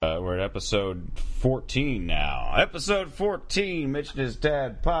we're at episode 14 now. Episode 14, Mitch and His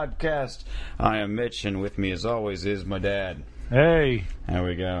Dad podcast. I am Mitch, and with me as always is my dad. Hey. There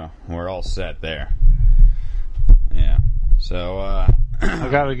we go. We're all set there. Yeah. So, I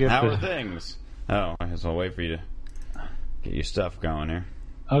gotta get how are things? Oh, I guess I'll wait for you to get your stuff going here.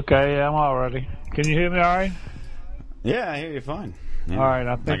 Okay, yeah, I'm all ready. Can you hear me all right? Yeah, I hear you fine. Yeah. All right,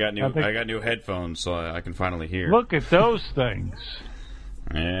 I got new headphones, so I can finally hear. Look at those things.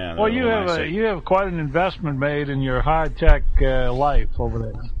 Yeah. Well, you have quite an investment made in your high tech life over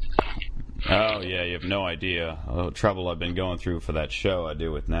there. Oh yeah, you have no idea the trouble I've been going through for that show I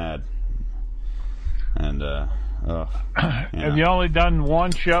do with Nad. And have you only done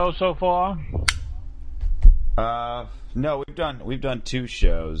one show so far? No, we've done two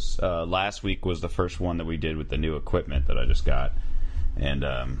shows. Last week was the first one that we did with the new equipment that I just got, and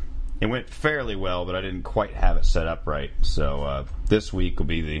it went fairly well, but I didn't quite have it set up right. So this week will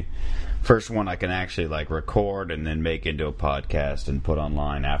be the first one I can actually record and then make into a podcast and put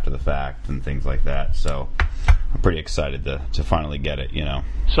online after the fact and things like that. So I'm pretty excited to finally get it.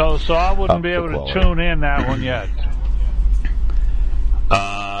 So I wouldn't be able to tune in that one yet.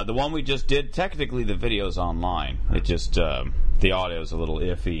 The one we just did, technically the video's online. It just the audio's a little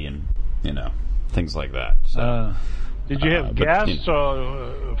iffy and things like that. So, did you have guests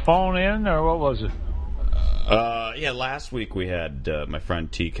or phone in, or what was it? Yeah, last week we had my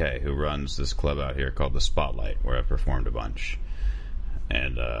friend TK, who runs this club out here called The Spotlight, where I performed a bunch.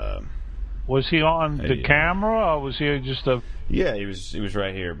 And was he on the camera, or was he just a... Yeah, he was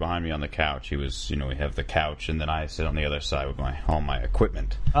right here behind me on the couch. He was, we have the couch, and then I sit on the other side with all my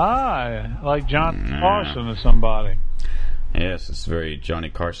equipment. Ah, like John Carson or somebody. Yes, it's very Johnny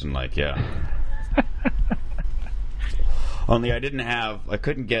Carson-like, yeah. Only I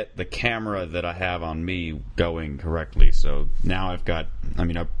couldn't get the camera that I have on me going correctly, so now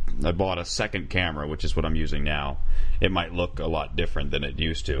I bought a second camera, which is what I'm using now. It might look a lot different than it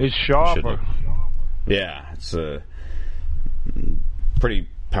used to. It's sharper. Yeah, it's a pretty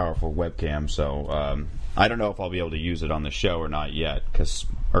powerful webcam, so I don't know if I'll be able to use it on the show or not yet, because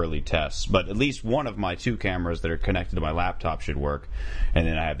early tests. But at least one of my two cameras that are connected to my laptop should work, and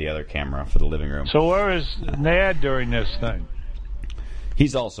then I have the other camera for the living room. So where is Nad during this thing?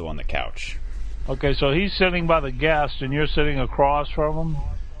 He's also on the couch. Okay, so he's sitting by the guest, and you're sitting across from him?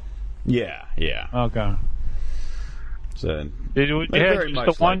 Yeah. Okay. So, did you have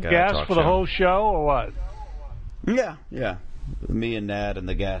just the one guest for the whole show, or what? Yeah. Me and Nad and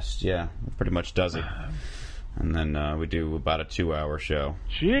the guest, pretty much does it. And then we do about a 2-hour show.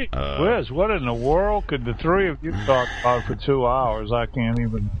 Gee whiz, what in the world could the three of you talk about for 2 hours? I can't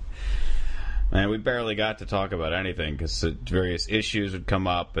even... Man, we barely got to talk about anything because various issues would come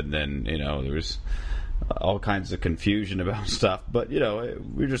up, and then, there was all kinds of confusion about stuff. But, we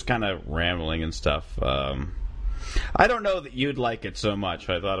were just kind of rambling and stuff. I don't know that you'd like it so much.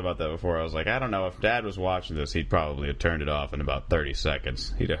 I thought about that before. I was like, I don't know. If Dad was watching this, he'd probably have turned it off in about 30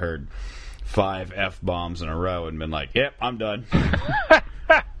 seconds. He'd have heard 5 F-bombs in a row and been like, yep, I'm done.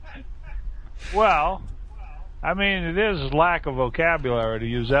 Well, it is lack of vocabulary to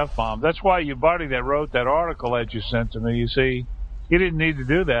use F-bombs. That's why your buddy that wrote that article that you sent to me, you see, he didn't need to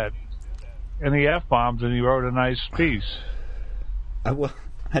do that. Any F-bombs, and he wrote a nice piece.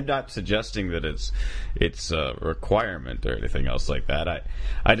 I'm not suggesting that it's a requirement or anything else like that.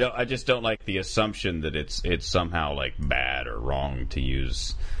 I just don't like the assumption that it's somehow bad or wrong to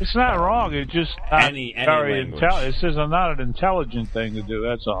use. It's not wrong. It's just any language. This is not an intelligent thing to do.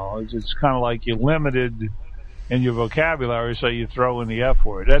 That's all. It's kind of like you're limited in your vocabulary, so you throw in the F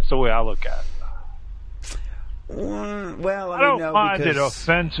word. That's the way I look at it. Well, I don't find it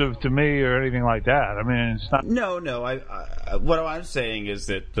offensive to me or anything like that. It's not. No. What I'm saying is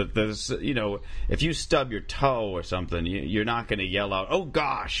that there's, if you stub your toe or something, you're not going to yell out, "Oh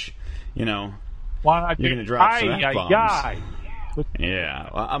gosh," Why not? You're going to drop some F-bombs. Yeah.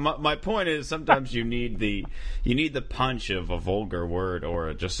 My point is sometimes you need the punch of a vulgar word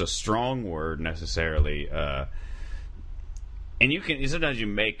or just a strong word necessarily. And sometimes you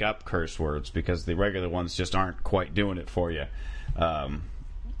make up curse words because the regular ones just aren't quite doing it for you. And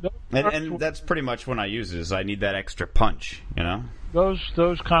that's pretty much when I use it, is I need that extra punch, Those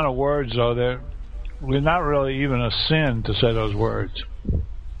kind of words, though, they're not really even a sin to say those words.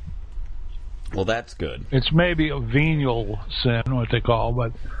 Well, that's good. It's maybe a venial sin, what they call,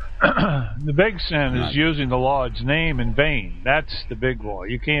 but the big sin is using the Lord's name in vain. That's the big law.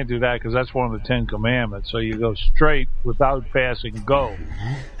 You can't do that because that's one of the 10 Commandments. So you go straight without passing go.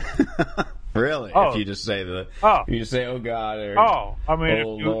 Really? Oh. If you just say you just say, "Oh God," or "Oh,"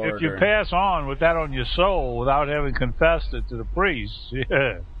 if you or... pass on with that on your soul without having confessed it to the priest,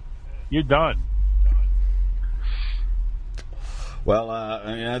 yeah. You're done. Well, I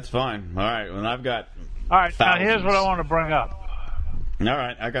mean, that's fine. All right, well, I've got All right, now thousands. here's what I want to bring up. All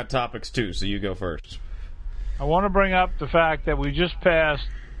right, I got topics too, so you go first. I want to bring up the fact that we just passed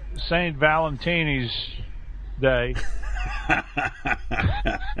St. Valentini's Day.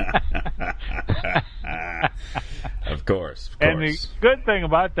 Of course. And the good thing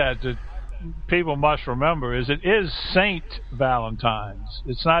about that people must remember is it is Saint Valentine's.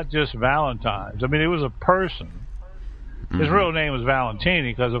 It's not just Valentine's. I mean, it was a person. His real name was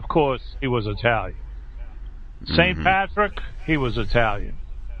Valentini because, of course, he was Italian. St. Patrick, he was Italian.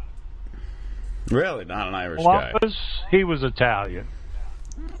 Really? Not an Irish guy. Columbus, he was Italian.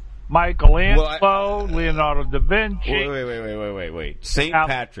 Michelangelo, Leonardo da Vinci. Wait. St.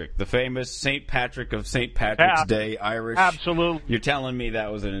 Patrick, the famous St. Patrick of St. Patrick's Day, Irish. Absolutely. You're telling me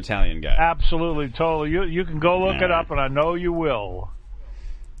that was an Italian guy? Absolutely, totally. You can go look it up, and I know you will.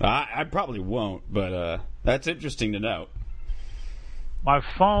 I probably won't, but that's interesting to know. My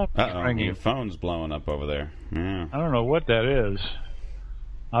phone is Uh-oh, ringing. your phone's blowing up over there. Yeah. I don't know what that is.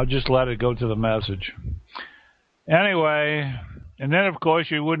 I'll just let it go to the message. Anyway, and then, of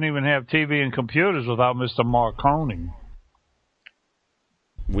course, you wouldn't even have TV and computers without Mr. Marconi.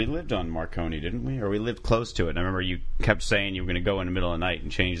 We lived on Marconi, didn't we? Or we lived close to it. And I remember you kept saying you were going to go in the middle of the night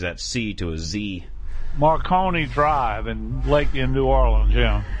and change that C to a Z. Marconi Drive in New Orleans,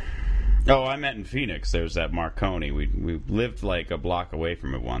 yeah. Oh, I meant in Phoenix. There's that Marconi. We lived like a block away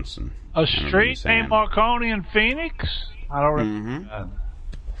from it once. And a street named Marconi in Phoenix? I don't remember.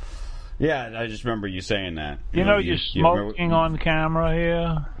 Yeah, I just remember you saying that. You know, you're smoking on camera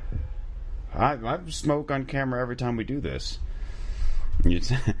here. I smoke on camera every time we do this. Maybe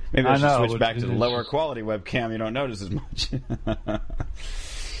I should switch back to the lower quality webcam. You don't notice as much.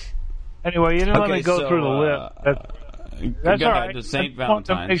 Anyway, you didn't let me go through the list. That's all right. To St. I want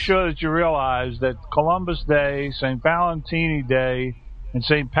to Valentine's. make sure that you realize that Columbus Day, St. Valentini Day, and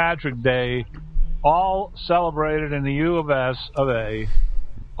St. Patrick Day, all celebrated in the U of S of A,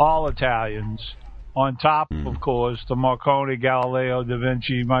 all Italians, on top, of course, the Marconi, Galileo, Da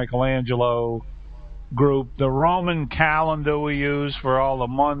Vinci, Michelangelo group, the Roman calendar we use for all the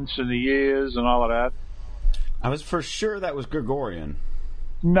months and the years and all of that. I was for sure that was Gregorian.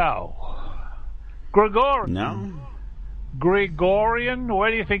 No. Gregorian. No? Gregorian? Where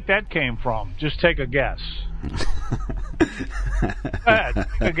do you think that came from? Just take a guess.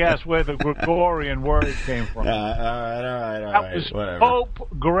 Take a guess where the Gregorian word came from. All right. That was Whatever. Pope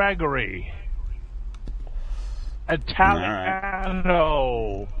Gregory. Italiano.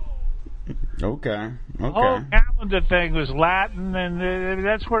 Okay. The whole calendar thing was Latin, and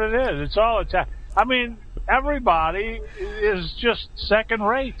that's what it is. It's all Italian. I mean, everybody is just second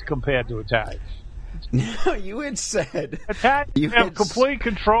rate compared to Italians. No, you had said Italians have complete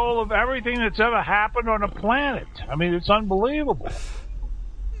control of everything that's ever happened on the planet. I mean, it's unbelievable.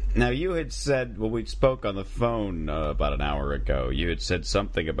 Now, you had said, when we spoke on the phone about an hour ago, you had said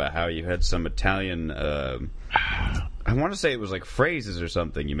something about how you had some Italian, I want to say it was like phrases or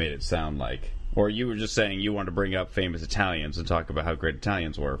something you made it sound like. Or you were just saying you wanted to bring up famous Italians and talk about how great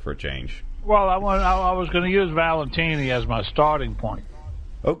Italians were for a change. Well, I was going to use Valentini as my starting point.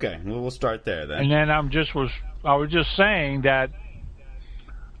 Okay, well, we'll start there then. And then I was just saying that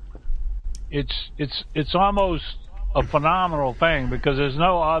it's almost a phenomenal thing because there's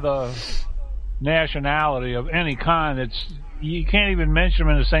no other nationality of any kind you can't even mention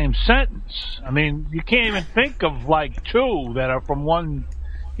them in the same sentence. I mean, you can't even think of like two that are from one.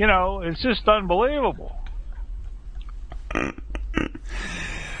 You know, it's just unbelievable.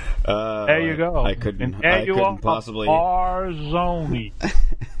 There you go. I couldn't possibly. Barzoni.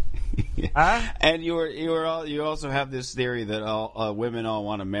 Huh? And you also have this theory that all women all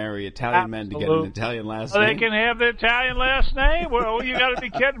want to marry Italian men to get an Italian last name. They can have the Italian last name. Well, you got to be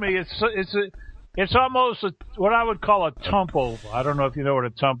kidding me. It's almost what I would call a tump over. I don't know if you know what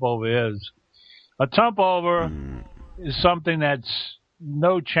a tump over is. A tump over is something that's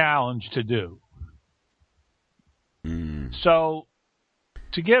no challenge to do. So,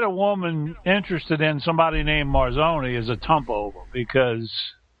 to get a woman interested in somebody named Marzoni is a tump over because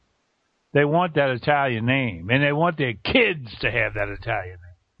they want that Italian name and they want their kids to have that Italian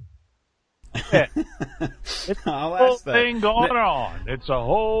name. Yeah. It's a whole thing going on. It's a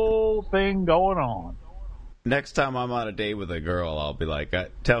whole thing going on. Next time I'm on a date with a girl, I'll be like,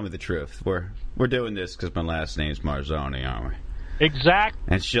 "Tell me the truth. We're doing this because my last name's Marzoni, aren't we?" Exactly.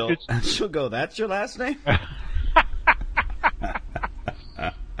 And she'll go, "That's your last name?"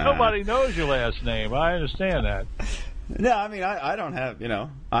 Nobody knows your last name. I understand that. No, I mean I don't have.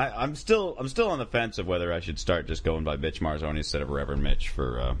 I'm still on the fence of whether I should start just going by Mitch Marzoni instead of Reverend Mitch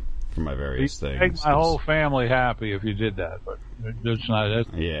for for my various things. Make my whole family happy if you did that, but it's not. That's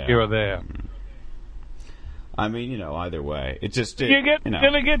here or there. I mean, either way, it's just you're going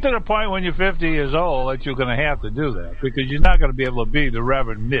to get to the point when you're 50 years old that you're going to have to do that because you're not going to be able to be the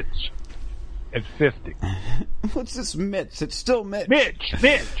Reverend Mitch at 50. What's this Mitch? It's still Mitch.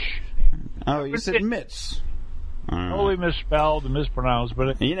 Mitch. Oh, you said Mitch. Totally misspelled and mispronounced,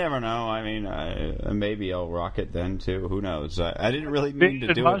 but you never know. I mean, maybe I'll rock it then too. Who knows? I didn't really mean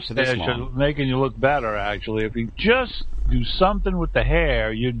to do it for this long. Making you look better, actually. If you just do something with the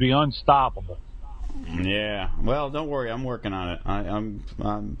hair, you'd be unstoppable. Yeah. Well, don't worry. I'm working on it.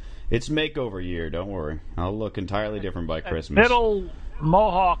 I'm. It's makeover year. Don't worry. I'll look entirely different by Christmas. Middle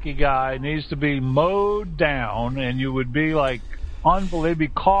mohawky guy needs to be mowed down, and you would be like unbelievable. They'd be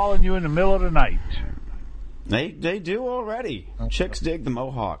calling you in the middle of the night. They do already. Chicks dig the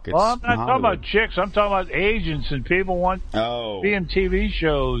mohawk. Well, I'm not talking about chicks. I'm talking about agents and people want to be in TV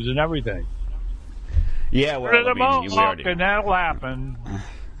shows and everything. Yeah, well, the mohawk, and that'll happen.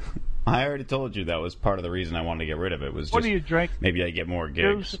 I already told you that was part of the reason I wanted to get rid of it. Was what do you drink? Maybe I get more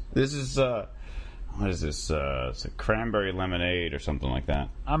gigs. This is what is this? It's a cranberry lemonade or something like that.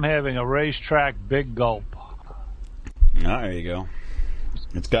 I'm having a racetrack big gulp. There you go.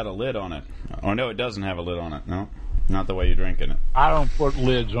 It's got a lid on it. Oh no, it doesn't have a lid on it. No, not the way you're drinking it. I don't put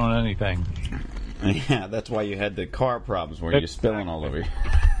lids on anything. Yeah, that's why you had the car problems where you're spilling all over you.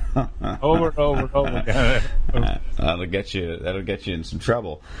 Over and over and over again. That'll get you in some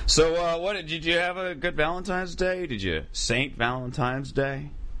trouble. So, what did you have a good Valentine's Day? Did you Saint Valentine's Day?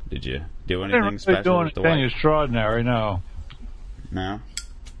 Did you do anything special with the wife? Anything extraordinary? No. No.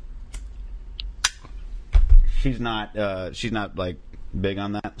 She's not like big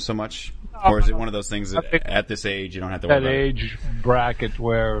on that so much, or is it one of those things that at this age you don't have to worry about? That age bracket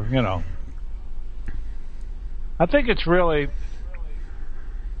where I think it's really.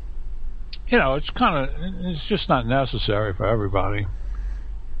 It's just not necessary for everybody.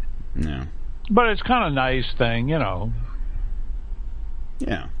 No. But it's kind of a nice thing, Yeah.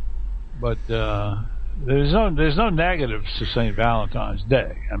 But there's no negatives to St. Valentine's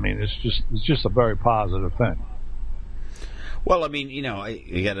Day. I mean, it's just a very positive thing. Well, I mean, you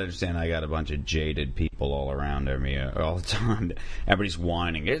got to understand, I got a bunch of jaded people all around me all the time. Everybody's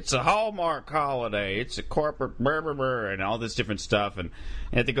whining. It's a Hallmark holiday. It's a corporate and all this different stuff. And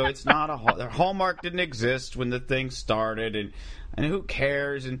you have to go, it's not a Hallmark didn't exist when the thing started. And who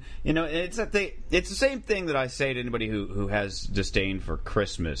cares? And, it's the same thing that I say to anybody who has disdain for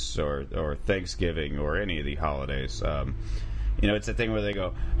Christmas or Thanksgiving or any of the holidays. It's a thing where they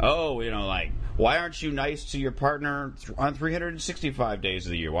go, why aren't you nice to your partner on 365 days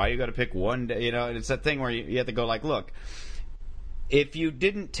of the year? Why you got to pick one day? And it's that thing where you have to go like, look, if you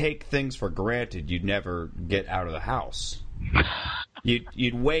didn't take things for granted, you'd never get out of the house.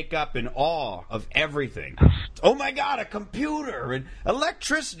 You'd wake up in awe of everything. Oh my God, a computer and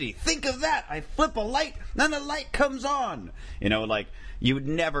electricity. Think of that. I flip a light, then the light comes on. You would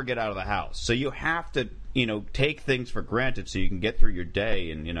never get out of the house. So you have to, take things for granted so you can get through your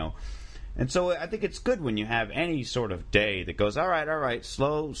day and so I think it's good when you have any sort of day that goes, all right,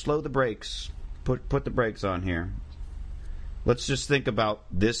 slow the brakes. Put the brakes on here. Let's just think about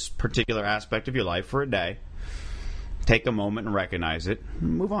this particular aspect of your life for a day. Take a moment and recognize it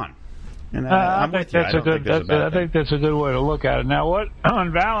and move on. And I think that's a good way to look at it. Now, what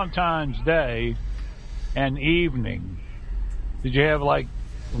on Valentine's Day and evening, did you have like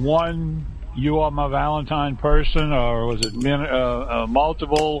one "You Are My Valentine" person, or was it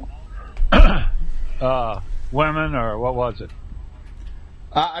multiple women, or what was it?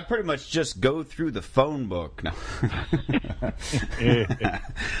 I pretty much just go through the phone book. No.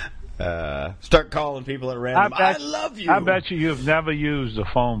 Start calling people at random. I love you. I bet you've never used a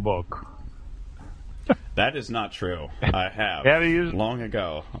phone book. That is not true. I have. Have you used? Long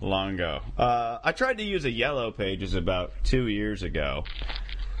ago. I tried to use a Yellow Pages about 2 years ago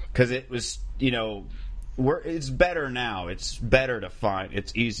because it was, it's better now. It's better to find.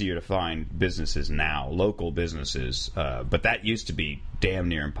 It's easier to find businesses now, local businesses. But that used to be damn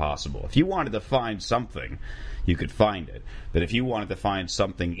near impossible. If you wanted to find something, you could find it. But if you wanted to find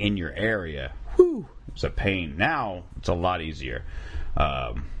something in your area, it was a pain. Now it's a lot easier.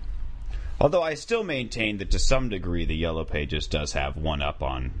 Although I still maintain that to some degree the Yellow Pages does have one up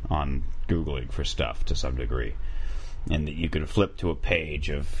on Googling for stuff to some degree. And that you could flip to a page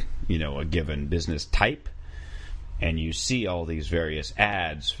of, a given business type, and you see all these various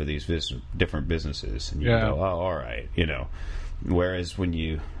ads for these different businesses, and you go, oh, all right, Whereas when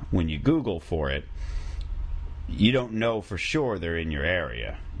you Google for it, you don't know for sure they're in your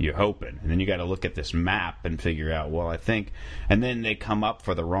area. You're hoping. And then you got to look at this map and figure out, well, I think... And then they come up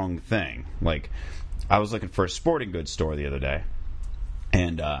for the wrong thing. Like, I was looking for a sporting goods store the other day,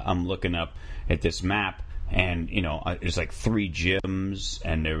 and I'm looking up at this map, and, you know, there's like 3 gyms,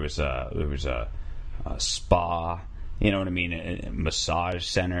 and there was a spa, you know what I mean, massage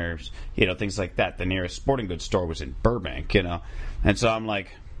centers, you know, things like that. The nearest sporting goods store was in Burbank, you know. And so I'm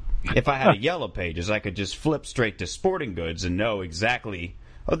like, if I had a Yellow Pages, I could just flip straight to sporting goods and know exactly,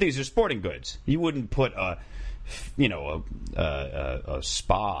 oh, these are sporting goods. You wouldn't put a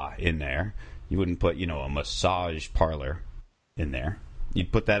spa in there. You wouldn't put, you know, a massage parlor in there.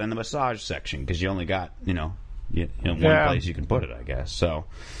 You'd put that in the massage section because you only got, one place you can put it, I guess. So,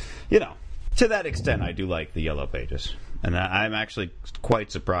 you know, to that extent, I do like the Yellow Pages. And I'm actually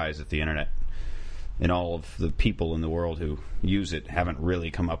quite surprised that the internet and all of the people in the world who use it haven't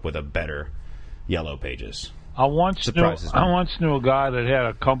really come up with a better Yellow Pages. I once knew a guy that had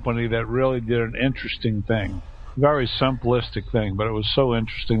a company that really did an interesting thing. Very simplistic thing, but it was so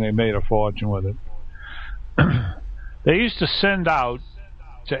interesting they made a fortune with it. They used to send out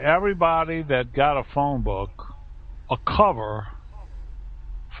to everybody that got a phone book a cover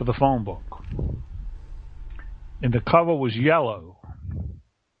for the phone book. And the cover was yellow.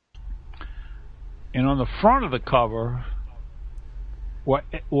 And on the front of the cover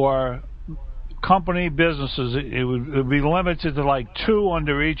were company businesses. It would be limited to like 2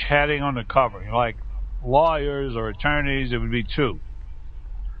 under each heading on the cover. Like lawyers or attorneys, it would be 2.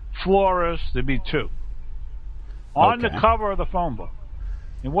 Florists, there'd be 2. On the cover of the phone book.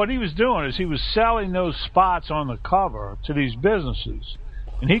 And what he was doing is he was selling those spots on the cover to these businesses.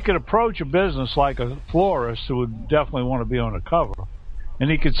 And he could approach a business like a florist who would definitely want to be on the cover.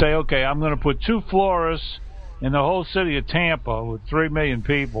 And he could say, okay, I'm going to put 2 florists in the whole city of Tampa with 3 million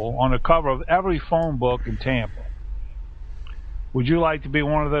people on the cover of every phone book in Tampa. Would you like to be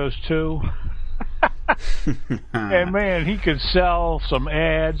one of those 2? And man, he could sell some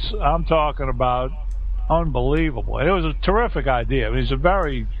ads. I'm talking about unbelievable. And it was a terrific idea. I mean, it's a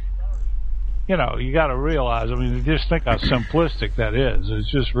very, you got to realize, I mean, just think how simplistic that is.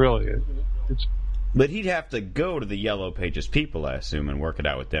 It's just really, it's. But he'd have to go to the Yellow Pages people, I assume, and work it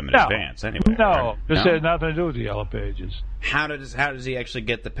out with them in advance anyway. No, right? This had nothing to do with the Yellow Pages. How does he actually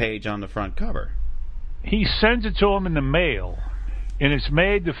get the page on the front cover? He sends it to him in the mail, and it's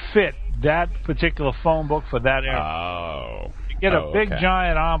made to fit that particular phone book for that area. Oh. You get a big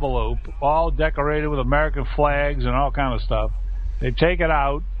giant envelope, all decorated with American flags and all kind of stuff. They take it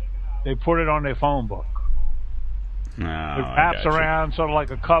out, they put it on their phone book. Oh, it wraps around sort of like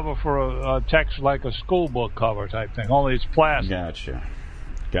a cover for a text, like a school book cover type thing, only it's plastic.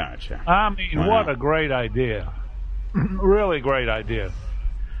 Gotcha. I mean, What a great idea. Really great idea.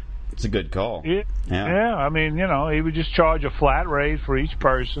 It's a good call. Yeah, I mean, he would just charge a flat rate for each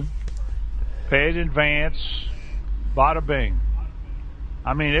person, pay it in advance, bada bing.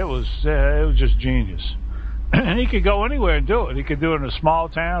 I mean, it was just genius. And he could go anywhere and do it. He could do it in a small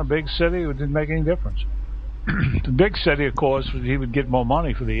town, a big city. It didn't make any difference. The big city, of course, he would get more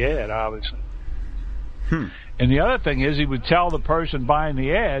money for the ad, obviously. And the other thing is he would tell the person buying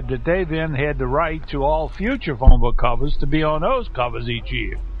the ad that they then had the right to all future phone book covers to be on those covers each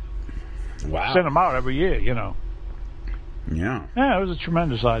year. Wow. Send them out every year, Yeah. Yeah, it was a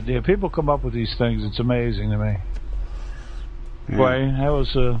tremendous idea. People come up with these things. It's amazing to me. Anyway, that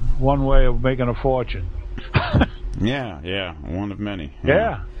was one way of making a fortune. Yeah. One of many.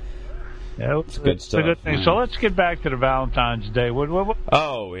 Yeah, it's good stuff. A good thing. So let's get back to the Valentine's Day. What?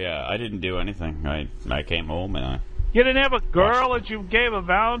 Oh, yeah. I didn't do anything. I came home and You didn't have a girl that you gave a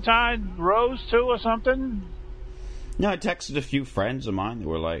Valentine rose to or something? No, I texted a few friends of mine that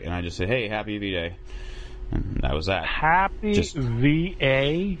were like, and I just said, hey, happy V-Day. And that was that. Happy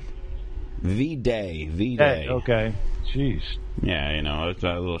V-A? V-Day. Hey, okay. Jeez. Yeah, it's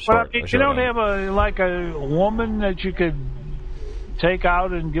a little short. But you don't have a woman that you could take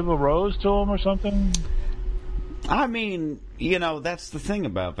out and give a rose to him or something? I mean, that's the thing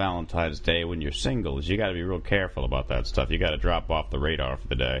about Valentine's Day when you're single is you got to be real careful about that stuff. You got to drop off the radar for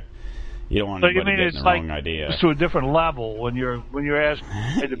the day. You don't want anybody getting the wrong idea. It's to a different level when you're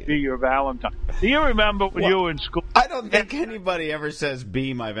asking to be your Valentine. Do you remember when you were in school? I don't think anybody ever says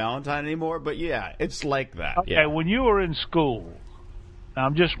be my Valentine anymore, but yeah, it's like that. Okay, yeah. When you were in school,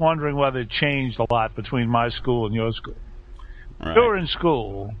 I'm just wondering whether it changed a lot between my school and your school. Right. You were in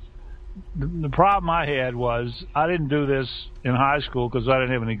school. The problem I had was I didn't do this in high school because I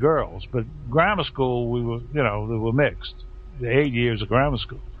didn't have any girls. But grammar school, we were mixed. The 8 years of grammar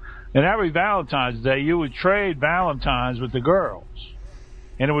school. And every Valentine's Day, you would trade Valentines with the girls.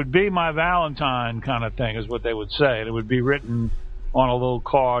 and it would be my Valentine kind of thing, is what they would say. And it would be written on a little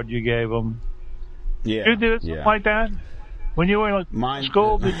card you gave them. Yeah. You did something like that when you were in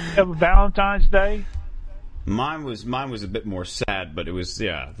school? Did you have a Valentine's Day? Mine was a bit more sad, but it was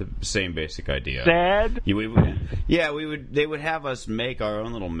the same basic idea. Sad? They would have us make our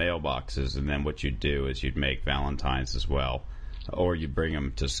own little mailboxes, and then what you'd do is you'd make Valentines as well, or you'd bring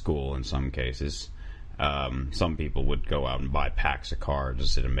them to school in some cases. Some people would go out and buy packs of cards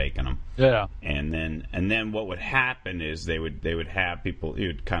instead of making them. Yeah. And then what would happen is they would have people. You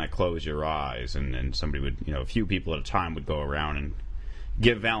would kind of close your eyes, and then somebody would, a few people at a time would go around and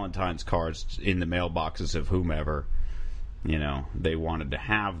give Valentine's cards in the mailboxes of whomever they wanted to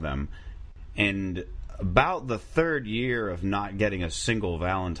have them. And about the third year of not getting a single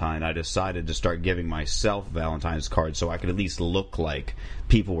Valentine, I decided to start giving myself Valentine's cards so I could at least look like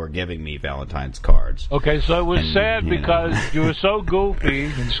people were giving me Valentine's cards. Okay, so it was sad because you were so goofy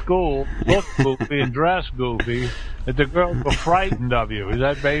in school, looked goofy and dressed goofy, that the girls were frightened of you. Is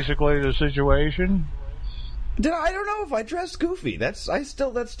that basically the situation? I don't know if I dressed goofy. That's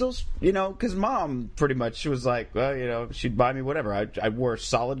still because Mom pretty much was like, well, she'd buy me whatever. I wore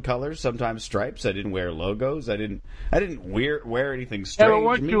solid colors, sometimes stripes. I didn't wear logos. I didn't wear anything strange. Yeah, but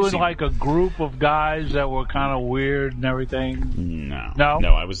weren't you in like a group of guys that were kind of weird and everything? No.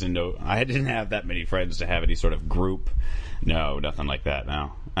 I didn't have that many friends to have any sort of group. No, nothing like that.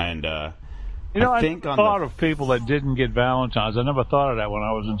 No, and I thought of people that didn't get Valentines. I never thought of that when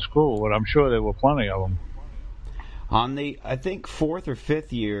I was in school, but I'm sure there were plenty of them. On the, I think, 4th or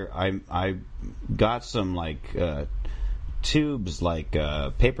 5th year, I got some, tubes,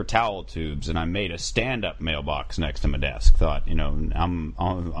 paper towel tubes, and I made a stand-up mailbox next to my desk. Thought, I'm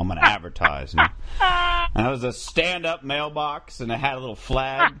going to advertise. And it was a stand-up mailbox, and it had a little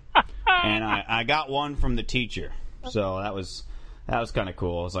flag, and I got one from the teacher. So that was kind of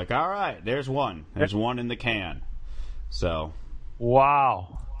cool. I was like, all right, there's one. There's one in the can. So.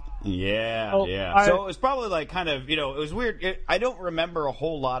 Wow. Yeah, yeah. So it was probably it was weird. I don't remember a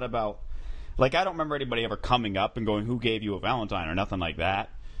whole lot about, I don't remember anybody ever coming up and going, who gave you a Valentine or nothing like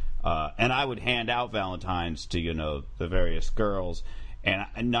that. And I would hand out Valentines to, the various girls, and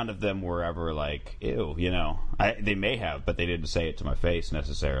none of them were ever like, ew, they may have, but they didn't say it to my face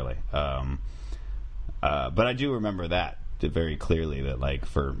necessarily. But I do remember that very clearly, that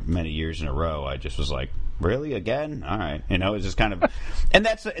for many years in a row, I just was like, really, again? All right. It's just kind of, and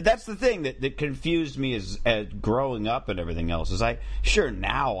that's the thing that confused me as growing up and everything else. Is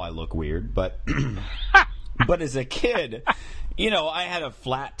now I look weird, but but as a kid, I had a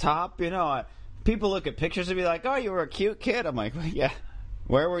flat top. People look at pictures and be like, "Oh, you were a cute kid." I'm like, well, yeah.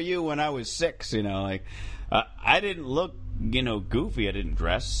 Where were you when I was 6? I didn't look, goofy. I didn't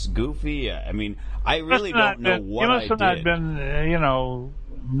dress goofy. I mean, I really don't know what I did. You must have not been,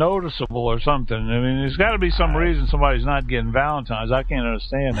 noticeable or something. I mean, there's got to be some reason somebody's not getting Valentines. I can't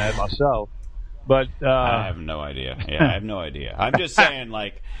understand that myself. But I have no idea. Yeah, I have no idea. I'm just saying,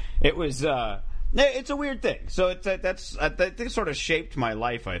 it was. It's a weird thing. So that sort of shaped my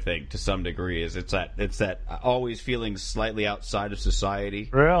life, I think, to some degree. It's that always feeling slightly outside of society.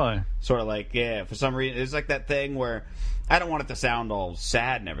 Really? Sort of for some reason, it's like that thing where I don't want it to sound all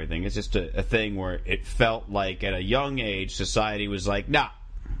sad and everything. It's just a thing where it felt like at a young age, society was like, nah.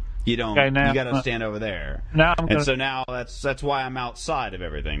 You don't. Okay, now, you got to stand over there. So now that's why I'm outside of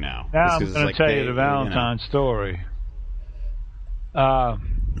everything now. Now I'm going to tell you the Valentine story.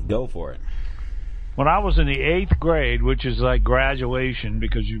 Go for it. When I was in the 8th grade, which is like graduation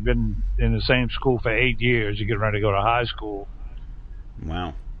because you've been in the same school for 8 years, you get ready to go to high school.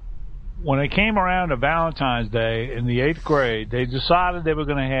 Wow. When it came around to Valentine's Day in the 8th grade, they decided they were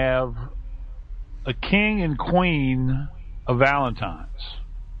going to have a king and queen of Valentines.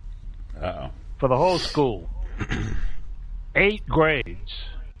 Uh-oh. For the whole school. 8 grades.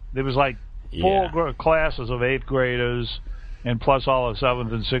 There was 4 classes of 8th graders, and plus all of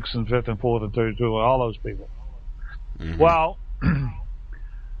 7th and 6th and 5th and 4th and 3rd, and all those people. Mm-hmm. Well,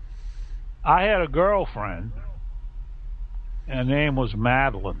 I had a girlfriend, and her name was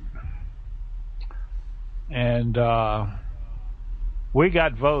Madeline. And we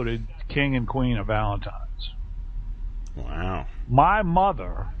got voted king and queen of Valentines. Wow. My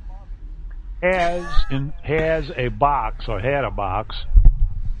mother has a box, or had a box,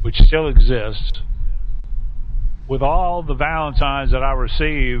 which still exists, with all the Valentines that I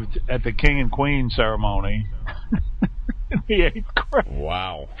received at the King and Queen ceremony in the 8th grade.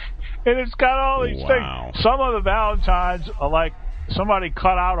 Wow. And it's got all these things. Some of the Valentines are like somebody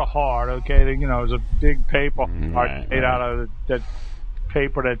cut out a heart, okay? It's a big paper heart made out of that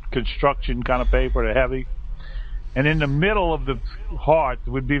paper, that construction kind of paper, that heavy. and in the middle of the heart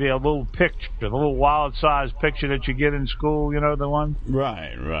would be the little picture, the little wild-sized picture that you get in school. You know, the one.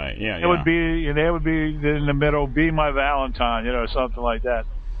 Right. Yeah. It would be, and there would be in the middle, "Be my Valentine," you know, something like that.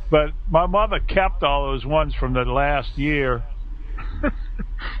 But my mother kept all those ones from the last year,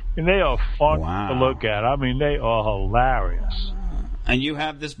 and they are fun to look at. I mean, they are hilarious. And you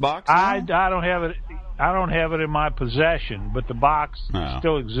have this box now? I don't have it. I don't have it in my possession, but the box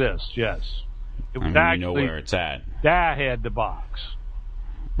still exists. Yes, it was you know where it's at. Dad had the box.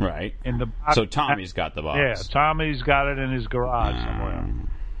 Right. And the box, so Tommy's got the box. Yeah, Tommy's got it in his garage somewhere.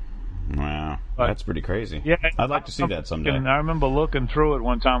 Wow, that's pretty crazy. Yeah, I'd like to see that someday. I remember looking through it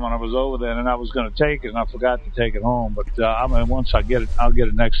one time when I was over there, and I was going to take it, and I forgot to take it home. But I mean, once I get it, I'll get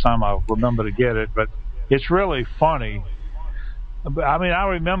it next time. I'll remember to get it. But it's really funny. I mean, I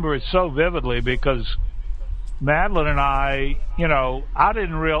remember it so vividly because Madeline and I, you know, I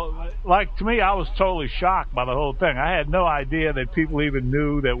didn't like, to me, I was totally shocked by the whole thing. I had no idea that people even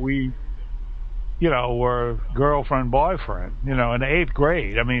knew that we, you know, were girlfriend, boyfriend, you know, in the 8th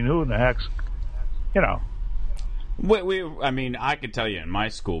grade. I mean, who in the heck's, you know. I mean, I could tell you in my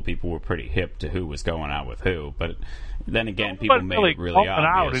school, people were pretty hip to who was going out with who, but then again, people made it really obvious.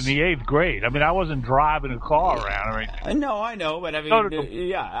 Out in the 8th grade. I mean, I wasn't driving a car around. I mean, no, I know, but I mean,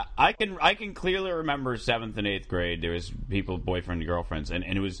 yeah, I can clearly remember 7th and 8th grade. There was people, boyfriend, girlfriends, and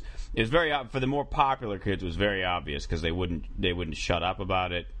it was very for the more popular kids. It was very obvious because they wouldn't shut up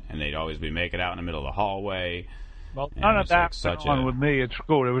about it, and they'd always be making out in the middle of the hallway. Well, none of that went on with me at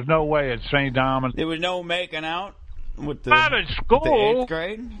school. There was no way at St. Dominic. There was no making out with the not at school. With the 8th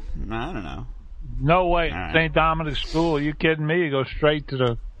grade. I don't know. No way. Right. St. Dominic's school. Are you kidding me? You go straight to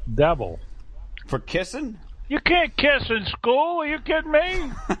the devil. For kissing? You can't kiss in school. Are you kidding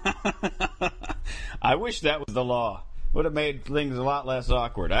me? I wish that was the law. Would have made things a lot less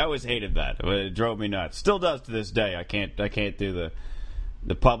awkward. I always hated that. It drove me nuts. Still does to this day. I can't do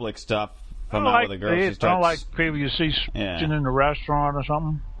the public stuff. If I'm out with a girl, she starts... I don't like people you see in the restaurant or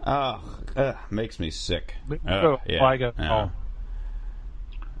something. Oh, makes me sick. Yeah. Like it. Yeah.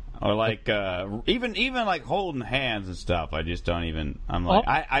 Or like even like holding hands and stuff. I just don't even. I'm like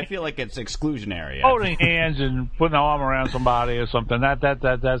I feel like it's exclusionary. Holding hands and putting an arm around somebody or something. That's not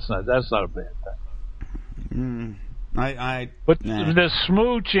a bad thing. But the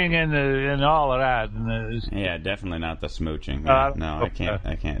smooching and all of that. Yeah, definitely not the smooching. No, I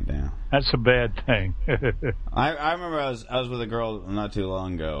can't. Damn. That's a bad thing. I remember I was with a girl not too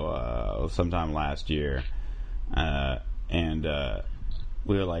long ago, sometime last year, and.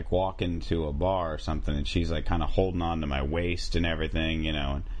 We were like walking to a bar or something, and she's like kind of holding on to my waist and everything, you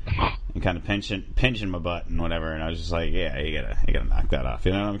know, and kind of pinching my butt and whatever. And I was just like, yeah, you gotta knock that off,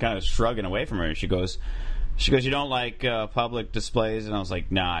 you know. And I'm kind of shrugging away from her, and she goes, you don't like public displays? And I was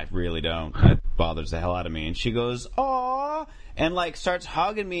like, nah, I really don't. That bothers the hell out of me. And she goes, aw, and like starts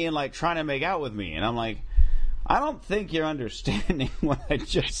hugging me and like trying to make out with me, and I'm like, I don't think you're understanding what I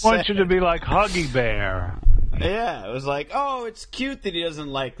just said. I want you to be like Huggy Bear. Yeah, it was like, oh, it's cute that he doesn't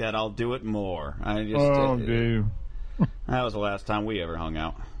like that. I'll do it more. Dude. That was the last time we ever hung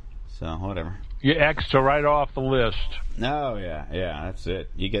out. So, whatever. You X'd her right off the list. Oh, yeah, that's it.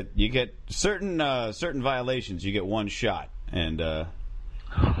 You get certain violations, you get one shot. And,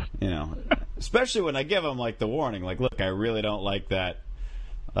 you know, especially when I give them, like, the warning. Like, look, I really don't like that.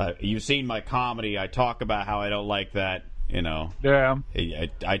 You've seen my comedy. I talk about how I don't like that. You know, yeah.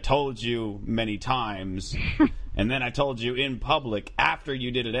 I told you many times, and then I told you in public after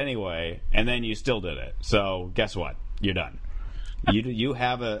you did it anyway, and then you still did it. So guess what? You're done. You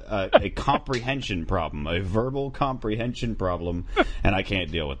have a comprehension problem, a verbal comprehension problem, and I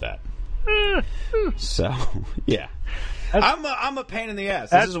can't deal with that. So yeah, I'm a pain in the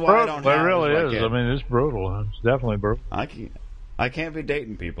ass. This is why brutal. I don't have. It really is. I mean, it's brutal. It's definitely brutal. I can't be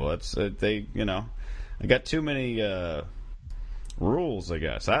dating people. It's they, you know, I got too many rules, I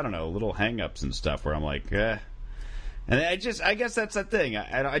guess. I don't know, little hang-ups and stuff where I'm like, eh. And I guess that's the thing.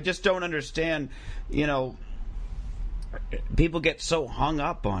 I just don't understand, you know, people get so hung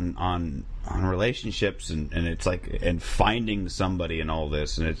up on relationships and it's like, and finding somebody and all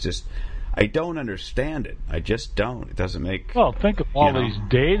this, and it's just, I don't understand it. I just don't. It doesn't make... Well, think of all these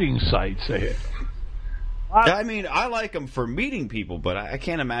dating sites they have. I mean, I like them for meeting people, but I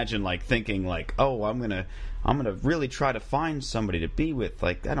can't imagine like thinking like, oh, I'm gonna really try to find somebody to be with.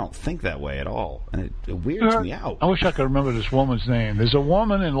 Like, I don't think that way at all, and it weirds me out. I wish I could remember this woman's name. There's a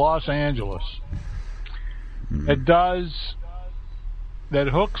woman in Los Angeles that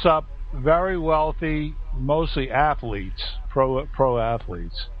hooks up very wealthy, mostly athletes, pro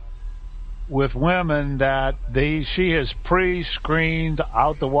athletes, with women that she has pre-screened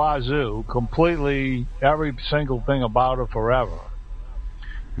out the wazoo, completely every single thing about her forever.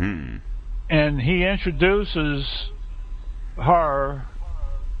 And he introduces her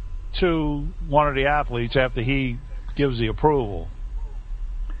to one of the athletes after he gives the approval.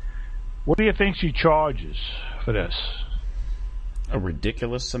 What do you think she charges for this? A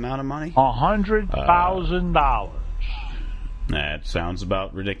ridiculous amount of money? $100,000. That sounds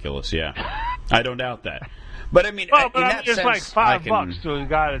about ridiculous, yeah. I don't doubt that. But I mean, it's like $5 to a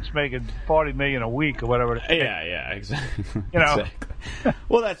guy that's making $40 million a week or whatever. Yeah, exactly. You know. Exactly.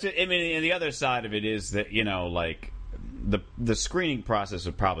 Well, that's it. I mean, and the other side of it is that like the screening process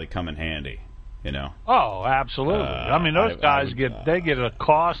would probably come in handy. You know. Oh, absolutely. I mean, those guys get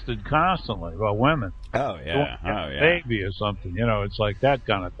accosted constantly by women. Oh yeah. Baby or something. You know, it's like that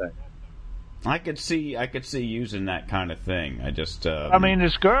kind of thing. I could see using that kind of thing. I just. I mean,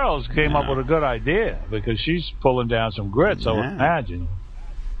 this girl came up with a good idea because she's pulling down some grits. I would imagine.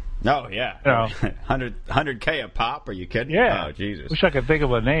 Oh yeah, you know, 100K a pop? Are you kidding? Yeah. Oh Jesus. Wish I could think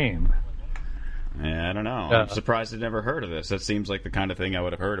of a name. Yeah, I don't know. I'm surprised I'd never heard of this. That seems like the kind of thing I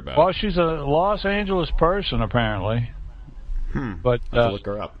would have heard about. Well, she's a Los Angeles person apparently. But I'll have to look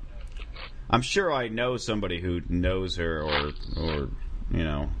her up. I'm sure I know somebody who knows her or you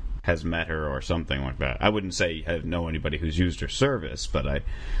know, has met her or something like that. I wouldn't say I know anybody who's used her service, but I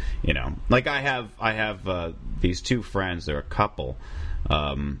have these two friends. They're a couple,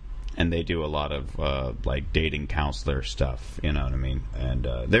 and they do a lot of like dating counselor stuff. You know what I mean? And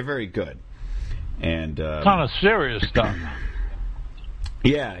they're very good. And kind of serious stuff.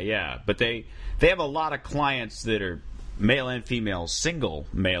 Yeah. But they have a lot of clients that are male and female, single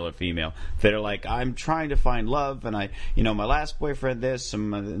male or female, that are like, I'm trying to find love, and my last boyfriend this,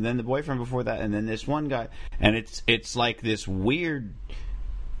 and then the boyfriend before that, and then this one guy, and it's like this weird.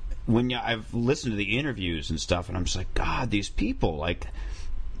 I've listened to the interviews and stuff, and I'm just like, God, these people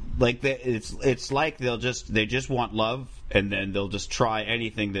it's like they just want love, and then they'll just try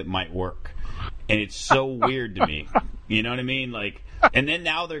anything that might work, and it's so weird to me. You know what I mean? Like. And then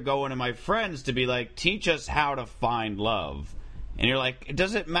now they're going to my friends to be like, teach us how to find love. And you're like,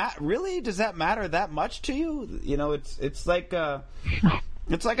 does it matter? Really? Does that matter that much to you? You know, it's like I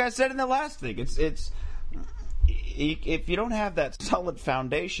said in the last thing. It's if you don't have that solid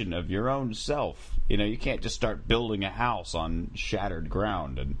foundation of your own self, you know, you can't just start building a house on shattered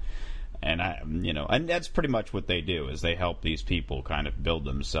ground. And that's pretty much what they do, is they help these people kind of build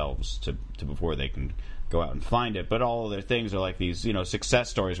themselves to before they can go out and find it. But all of their things are like these, you know, success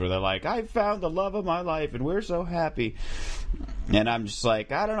stories where they're like, I found the love of my life and we're so happy. And I'm just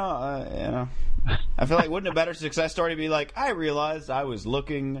like, I don't know, I feel like wouldn't a better success story be like, I realized I was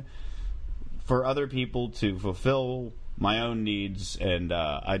looking for other people to fulfill my own needs, and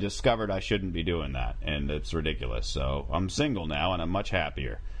I discovered I shouldn't be doing that, and it's ridiculous. So I'm single now and I'm much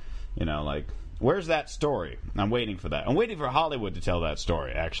happier. You know, like, where's that story? I'm waiting for that. I'm waiting for Hollywood to tell that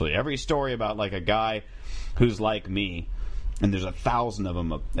story, actually. Every story about, like, a guy who's like me, and there's 1,000 of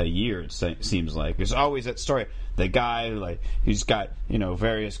them a year, it seems like. There's always that story. The guy, like, he's got, you know,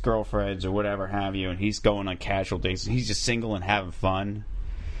 various girlfriends or whatever have you, and he's going on casual dates, and he's just single and having fun.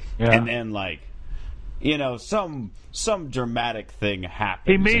 Yeah. And then, like, you know, some dramatic thing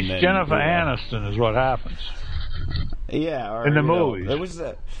happens. He meets Jennifer Aniston is what happens. Yeah. Or, in the movies. There was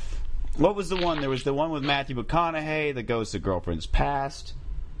that. What was the one? There was the one with Matthew McConaughey that goes to girlfriend's past,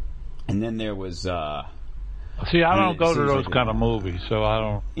 and then there was. See, I don't go to those kind of movies, so I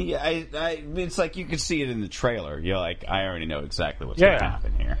don't. Yeah, it's like you can see it in the trailer. You're like, I already know exactly what's going to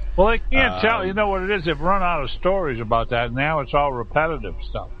happen here. Well, they can't tell. You know what it is? They've run out of stories about that. Now it's all repetitive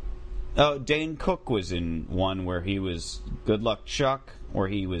stuff. Oh, Dane Cook was in one where he was Good Luck Chuck, where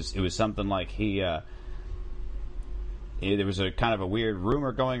it was something like there was a kind of a weird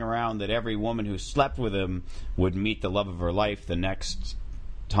rumor going around that every woman who slept with him would meet the love of her life the next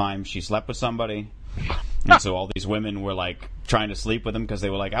time she slept with somebody. And so all these women were like trying to sleep with him because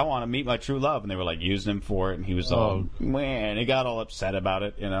they were like, I want to meet my true love, and they were like using him for it, and he was all, man, he got all upset about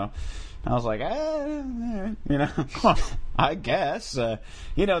it, you know. I was like, you know, I guess,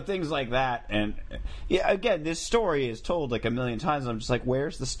 you know, things like that. And yeah, again, this story is told like a million times. I'm just like,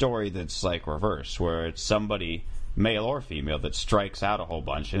 where's the story that's like reverse, where it's somebody, male or female, that strikes out a whole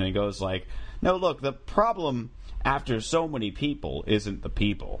bunch, and it goes like, no, look, the problem after so many people isn't the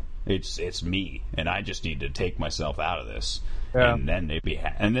people. It's me, and I just need to take myself out of this, and then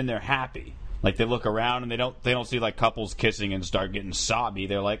and then they're happy. Like, they look around and they don't see like couples kissing and start getting sobby.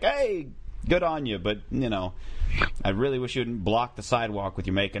 They're like, hey, good on you, but you know, I really wish you wouldn't block the sidewalk with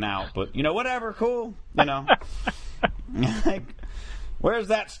you making out. But you know, whatever, cool. You know, like, Where's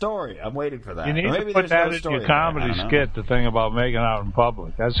that story? I'm waiting for that. You need Maybe to put there's no that in story your comedy there. skit, the thing about making out in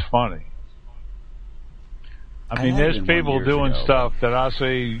public. That's funny. I mean, had it there's in people 1 years doing ago, stuff that I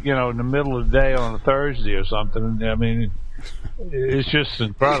see, in the middle of the day on a Thursday or something. I mean, it's just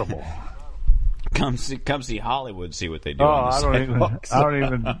incredible. Come see Hollywood. See what they do. Oh, on the I don't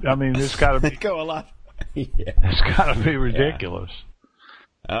even. I mean, it's got to They be. go a lot. Yeah. It's got to be ridiculous.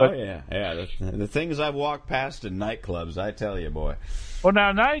 Oh yeah. The things I've walked past in nightclubs, I tell you, boy. Well,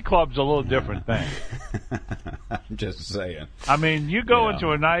 now nightclub's a little different thing. I'm just saying. I mean, you go into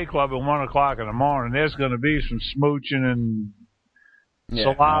a nightclub at 1 o'clock in the morning. There's going to be some smooching and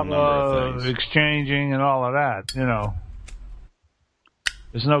saliva exchanging and all of that.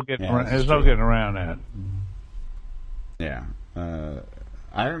 There's no getting getting around that. Yeah.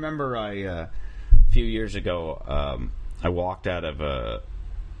 I remember a few years ago, I walked out of a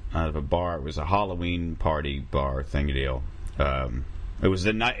bar. It was a Halloween party bar thingy deal. It was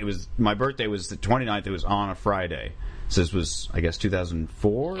the night. It was my birthday. Was the 29th. It was on a Friday. So this was, I guess,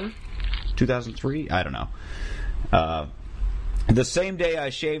 2004, 2003. I don't know. The same day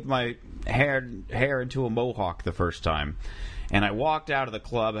I shaved my hair into a mohawk the first time. And I walked out of the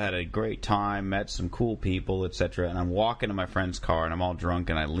club, had a great time, met some cool people, etc. And I'm walking to my friend's car, and I'm all drunk,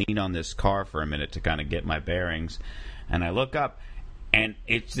 and I lean on this car for a minute to kind of get my bearings. And I look up, and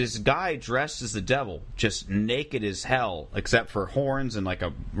it's this guy dressed as the devil, just naked as hell, except for horns and like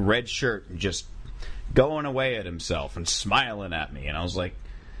a red shirt, and just going away at himself and smiling at me. And I was like,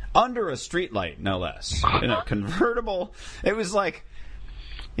 under a streetlight, no less. In a convertible. It was like...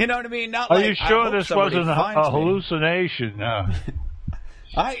 You know what I mean? Not Are like, you sure this wasn't a hallucination? No,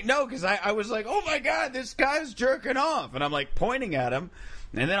 because I was like, oh my God, this guy's jerking off. And I'm like pointing at him.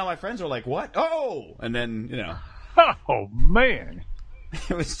 And then all my friends were like, what? Oh! And then, Oh, man.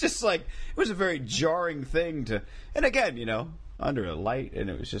 It was just like, it was a very jarring thing to, and again, under a light. And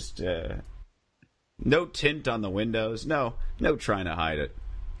it was just, no tint on the windows. No trying to hide it.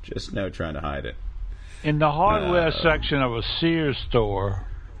 Just no trying to hide it. In the hardware section of a Sears store,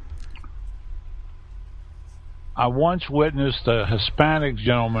 I once witnessed a Hispanic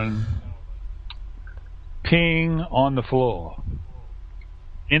gentleman peeing on the floor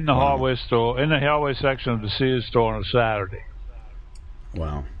in the hardware store, in the hardware section of the Sears store on a Saturday.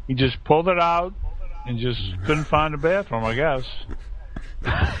 Wow. He just pulled it out and just couldn't find a bathroom, I guess.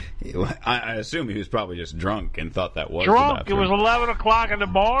 I assume he was probably just drunk and thought that was drunk. The it was 11 o'clock in the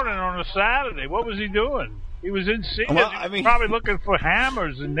morning on a Saturday. What was he doing? He was in Sears. Well, he was probably looking for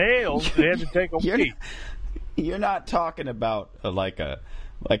hammers and nails. He had to take a peek. You're not talking about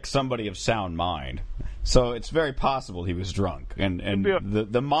like somebody of sound mind. So it's very possible he was drunk, and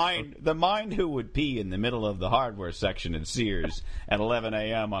the mind who would pee in the middle of the hardware section in Sears at 11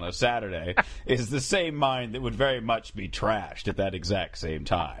 a.m. on a Saturday is the same mind that would very much be trashed at that exact same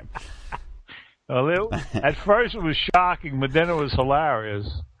time. Well, at first it was shocking, but then it was hilarious.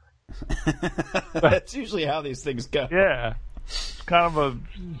 That's usually how these things go. Yeah, it's kind of a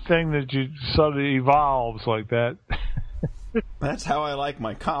thing that you sort of evolves like that. That's how I like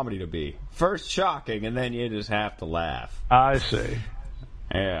my comedy to be. First shocking, and then you just have to laugh. I see.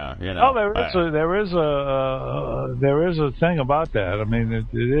 Yeah, Oh, there is a thing about that. I mean, it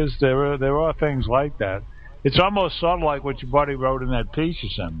is there are things like that. It's almost sort of like what your buddy wrote in that piece you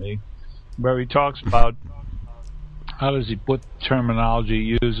sent me, where he talks about how does he put terminology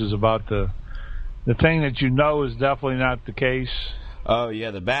he uses about the thing that is definitely not the case. Oh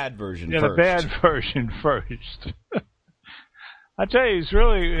yeah, the bad version. Yeah, first. The bad version first. I tell you,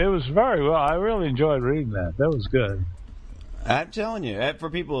 it was very well. I really enjoyed reading that. That was good. I'm telling you, for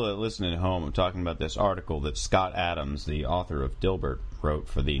people that listen at home, I'm talking about this article that Scott Adams, the author of Dilbert, wrote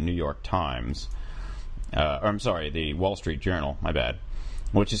for the New York Times. The Wall Street Journal, my bad.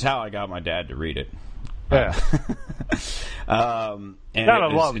 Which is how I got my dad to read it. Yeah. And gotta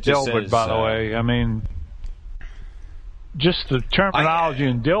love Dilbert, by the way. I mean, just the terminology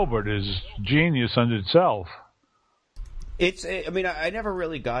in Dilbert is genius unto itself. I never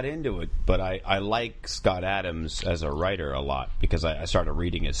really got into it, but I like Scott Adams as a writer a lot because I started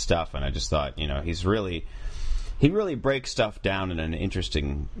reading his stuff, and I just thought, he really breaks stuff down in an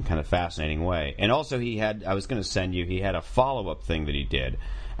interesting, kind of fascinating way. And also he had a follow-up thing that he did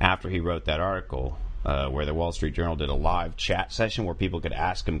after he wrote that article, where the Wall Street Journal did a live chat session where people could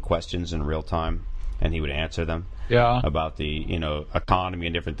ask him questions in real time, and he would answer them about the, economy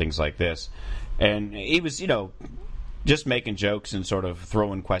and different things like this. And he was, just making jokes and sort of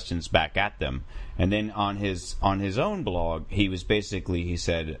throwing questions back at them. And then on his own blog, he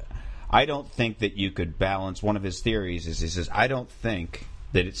said, I don't think that you could balance, one of his theories is, he says, I don't think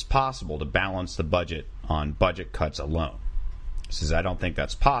that it's possible to balance the budget on budget cuts alone. He says, I don't think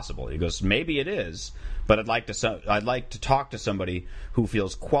that's possible. He goes, maybe it is, but I'd like to talk to somebody who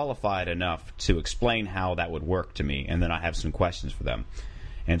feels qualified enough to explain how that would work to me, and then I have some questions for them.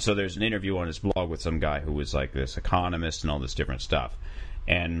 And so there's an interview on his blog with some guy who was like this economist and all this different stuff.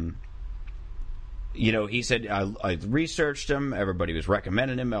 And, you know, he said, I researched him. Everybody was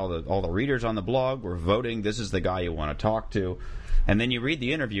recommending him. All the readers on the blog were voting. This is the guy you want to talk to. And then you read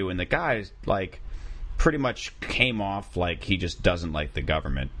the interview, and the guy, like, pretty much came off like he just doesn't like the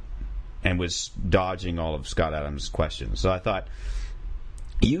government and was dodging all of Scott Adams' questions. So I thought,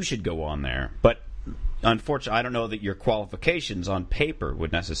 you should go on there. But unfortunately, I don't know that your qualifications on paper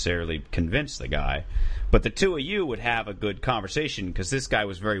would necessarily convince the guy. But the two of you would have a good conversation, because this guy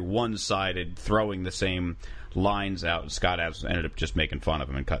was very one-sided, throwing the same lines out, and Scott Adams ended up just making fun of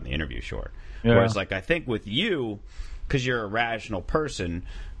him and cutting the interview short. Yeah. Whereas, like, I think with you, because you're a rational person,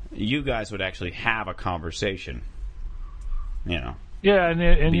 you guys would actually have a conversation. You know. Yeah,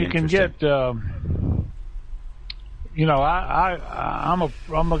 and you can get. You know, I'm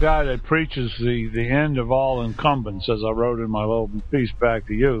a guy that preaches the end of all incumbents, as I wrote in my little piece back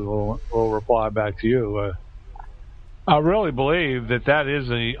to you, or reply back to you. I really believe that is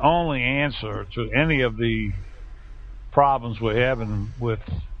the only answer to any of the problems we're having with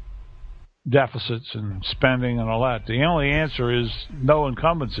deficits and spending and all that. The only answer is no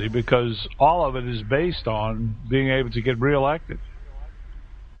incumbency, because all of it is based on being able to get reelected.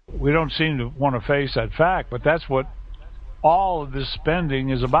 We don't seem to want to face that fact, but that's what all of this spending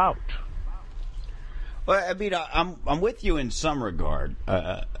is about. Well, I mean, I'm with you in some regard.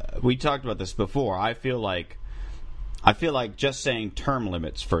 We talked about this before. I feel like just saying term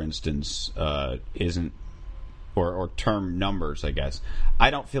limits, for instance, isn't, or term numbers, I guess.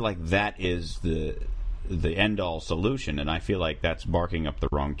 I don't feel like that is the end-all solution, and I feel like that's barking up the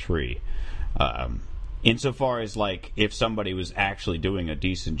wrong tree. Insofar as, like, if somebody was actually doing a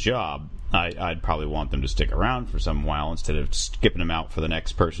decent job, I'd probably want them to stick around for some while instead of skipping them out for the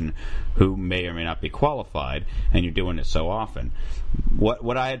next person who may or may not be qualified, and you're doing it so often.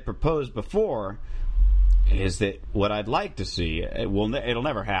 What I had proposed before is that what I'd like to see, it'll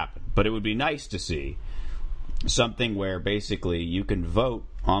never happen, but it would be nice to see something where basically you can vote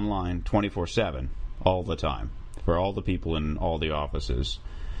online 24/7 all the time for all the people in all the offices.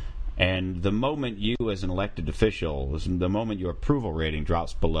 And the moment you, as an elected official, the moment your approval rating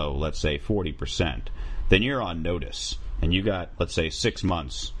drops below, let's say, 40%, then you're on notice. And you got, let's say, 6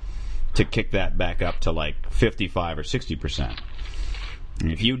 months to kick that back up to like 55 or 60%.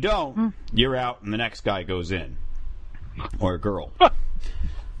 And if you don't, you're out and the next guy goes in. Or a girl.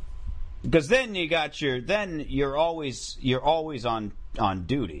 Because then you're always on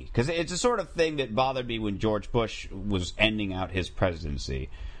duty. Because it's the sort of thing that bothered me when George Bush was ending out his presidency,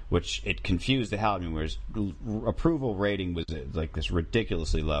 which it confused the hell out of me, where his approval rating was like this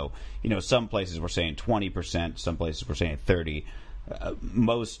ridiculously low. You know, some places were saying 20%, some places were saying 30%.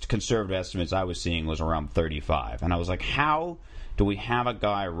 Most conservative estimates I was seeing was around 35%. And I was like, how do we have a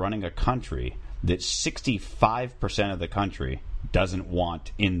guy running a country that 65% of the country doesn't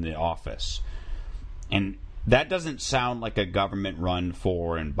want in the office? And that doesn't sound like a government run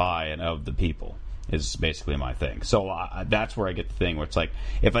for and by and of the people, is basically my thing. So that's where I get the thing where it's like,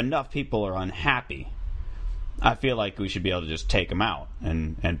 if enough people are unhappy, I feel like we should be able to just take them out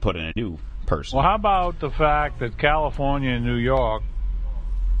and put in a new person. Well, how about the fact that California and New York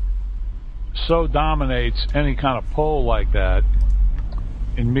so dominates any kind of poll like that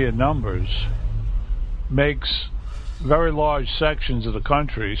in mere numbers, makes very large sections of the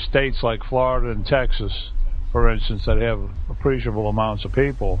country, states like Florida and Texas, for instance, that have appreciable amounts of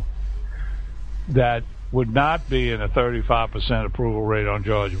people, that would not be in a 35% approval rate on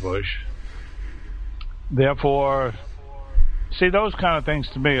George Bush. Therefore, see, those kind of things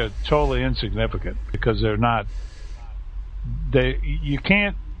to me are totally insignificant, because they're not.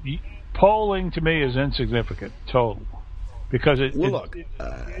 Polling to me is insignificant, total, because it's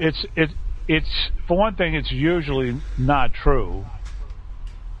for one thing, it's usually not true.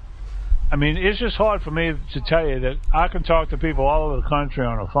 I mean, it's just hard for me to tell you that I can talk to people all over the country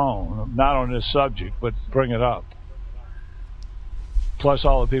on the phone, not on this subject, but bring it up. Plus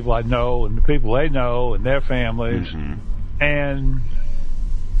all the people I know and the people they know and their families. Mm-hmm. And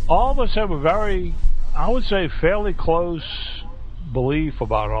all of us have a very, I would say, fairly close belief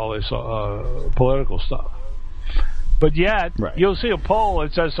about all this political stuff. But yet, You'll see a poll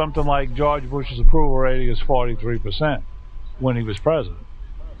that says something like George Bush's approval rating is 43% when he was president.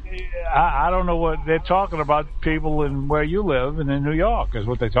 I don't know what they're talking about. People in where you live and in New York is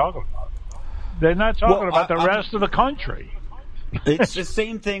what they're talking about. They're not talking about the rest of the country. It's the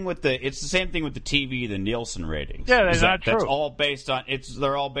same thing with the TV, the Nielsen ratings. Yeah, that's not true. That's all based on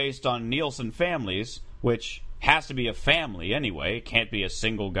they're all based on Nielsen families, which has to be a family anyway. It can't be a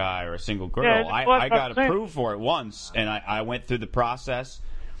single guy or a single girl. Yeah, I got approved for it once, and I went through the process,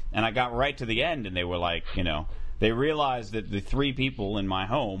 and I got right to the end, and they were like, they realized that the 3 people in my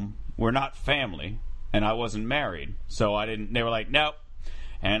home were not family, and I wasn't married, so I didn't. They were like, nope,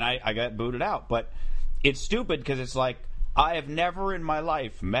 and I got booted out. But it's stupid because it's like, I have never in my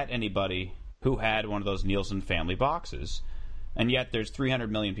life met anybody who had one of those Nielsen family boxes. And yet there's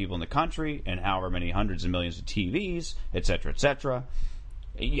 300 million people in the country and however many hundreds of millions of TVs, et cetera, et cetera.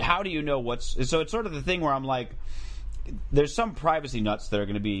 How do you know what's... So it's sort of the thing where I'm like, there's some privacy nuts that are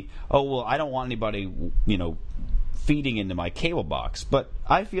going to be, oh, well, I don't want anybody, feeding into my cable box. But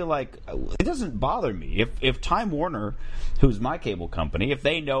I feel like it doesn't bother me. If Time Warner, who's my cable company, if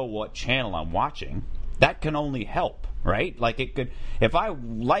they know what channel I'm watching, that can only help. Right? Like it could. If I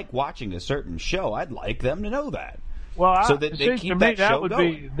like watching a certain show, I'd like them to know that. Well, so that they keep that show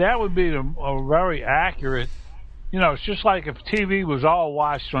going. That would be a very accurate. It's just like if TV was all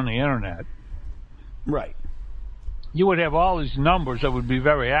watched on the internet. Right. You would have all these numbers that would be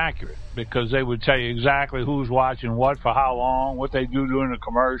very accurate because they would tell you exactly who's watching what for how long, what they do during the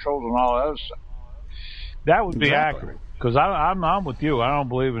commercials, and all that other stuff. That would be accurate because I'm with you. I don't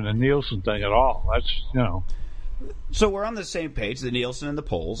believe in the Nielsen thing at all. That's So we're on the same page, the Nielsen and the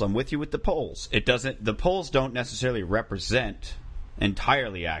polls. I'm with you with the polls. The polls don't necessarily represent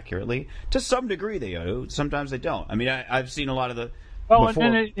entirely accurately. To some degree they do. Sometimes they don't. I mean, I've seen a lot of the... Well,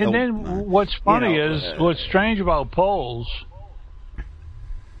 and then what's funny is, what's strange about polls,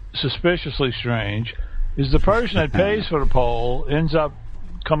 suspiciously strange, is the person that pays for the poll ends up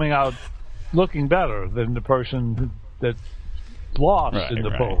coming out looking better than the person that lost in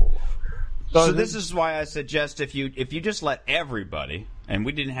the poll. So this is why I suggest if you just let everybody, and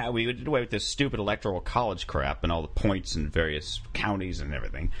we did away with this stupid electoral college crap and all the points in various counties and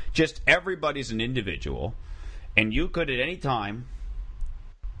everything. Just everybody's an individual, and you could at any time,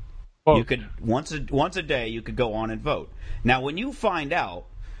 you could once a day you could go on and vote. Now, when you find out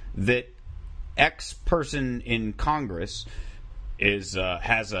that X person in Congress is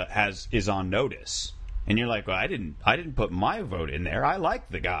on notice, and you're like, well, I didn't put my vote in there. I like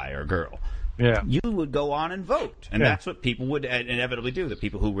the guy or girl. Yeah. You would go on and vote. And that's what people would inevitably do. The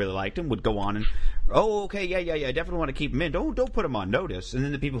people who really liked him would go on and, oh, okay, yeah, I definitely want to keep him in. Don't put him on notice. And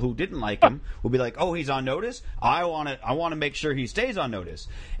then the people who didn't like him would be like, oh, he's on notice? I want to make sure he stays on notice.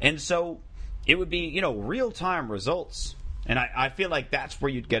 And so it would be, real-time results. And I feel like that's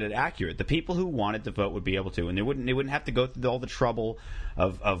where you'd get it accurate. The people who wanted to vote would be able to, and they wouldn't have to go through all the trouble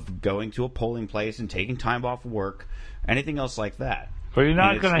of going to a polling place and taking time off work, anything else like that. But you're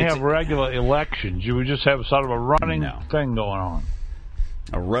not going to have regular elections. You would just have sort of a running thing going on.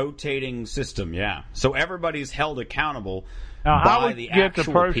 A rotating system, yeah. So everybody's held accountable now, by how would the you get actual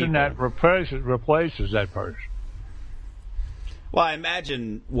the person people. that replaces that person? Well, I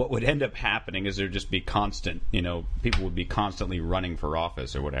imagine what would end up happening is there'd just be constant, people would be constantly running for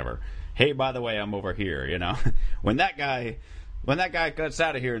office or whatever. Hey, by the way, I'm over here, When that guy gets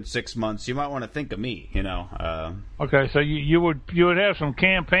out of here in 6 months, you might want to think of me, Okay, so you would have some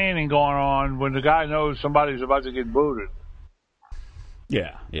campaigning going on when the guy knows somebody's about to get booted.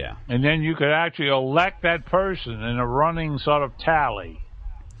 Yeah. And then you could actually elect that person in a running sort of tally.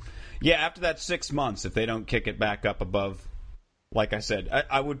 Yeah, after that 6 months, if they don't kick it back up above, like I said,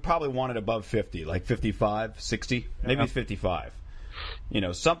 I would probably want it above 50, like 55, 60, maybe 55.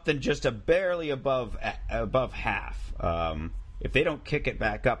 Something just barely above half. If they don't kick it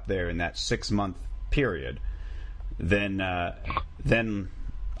back up there in that 6 month period, then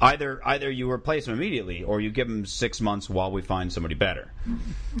either you replace them immediately or you give them 6 months while we find somebody better.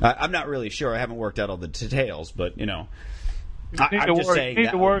 I'm not really sure. I haven't worked out all the details, but I'm just saying. You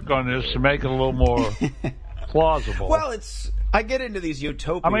need to work on this to make it a little more plausible. Well, I get into these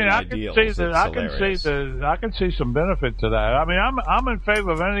utopian ideals. I can see some benefit to that. I mean, I'm in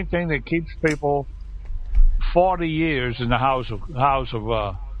favor of anything that keeps people 40 years in the House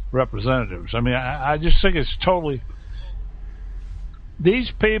of Representatives. I mean, I just think it's totally...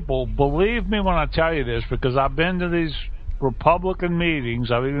 These people, believe me when I tell you this, because I've been to these Republican meetings.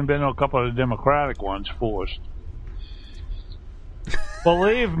 I've even been to a couple of the Democratic ones forced.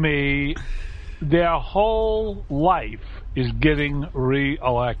 Believe me, their whole life is getting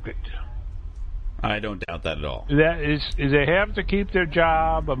re-elected. I don't doubt that at all. That is they have to keep their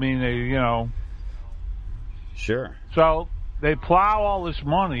job. I mean, Sure. So they plow all this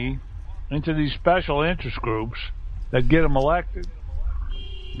money into these special interest groups that get them elected.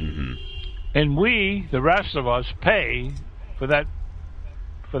 Mm-hmm. And we, the rest of us, pay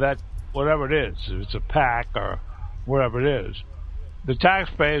for that whatever it is, if it's a PAC or whatever it is. The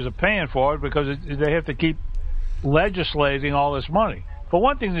taxpayers are paying for it because they have to keep legislating all this money. For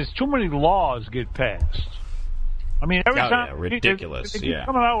one thing, there's too many laws get passed. I mean, every time ridiculous. They keep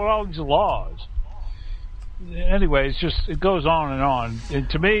coming out with all these laws. Anyway, it goes on and on. And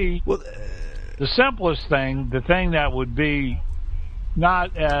to me, the simplest thing, the thing that would be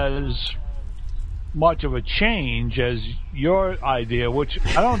not as much of a change as your idea, which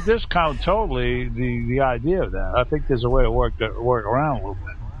I don't discount totally the idea of that. I think there's a way to work around a little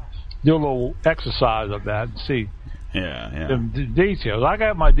bit. Do a little exercise of that and see. Yeah. The details. I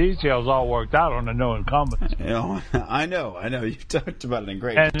got my details all worked out on the no incumbents. I know. You talked about it in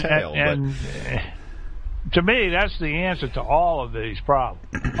great detail. And to me, that's the answer to all of these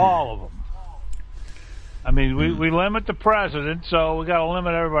problems. All of them. I mean, we limit the president, so we got to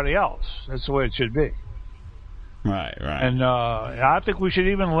limit everybody else. That's the way it should be. Right. And I think we should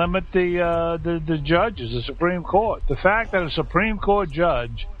even limit the judges, the Supreme Court. The fact that a Supreme Court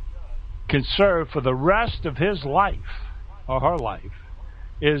judge can serve for the rest of his life or her life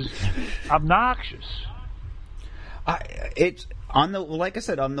is obnoxious. Like I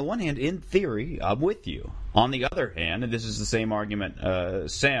said, on the one hand, in theory, I'm with you. On the other hand, and this is the same argument,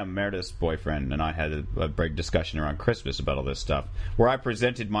 Sam, Meredith's boyfriend, and I had a big discussion around Christmas about all this stuff, where I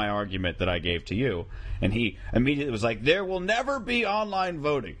presented my argument that I gave to you, and he immediately was like, there will never be online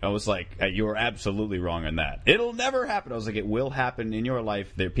voting. I was like, you are absolutely wrong on that. It'll never happen. I was like, it will happen in your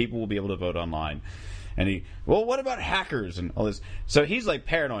life. People will be able to vote online. And what about hackers and all this? So he's like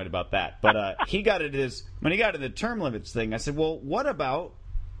paranoid about that. But he got it when he got to the term limits thing, I said, well, what about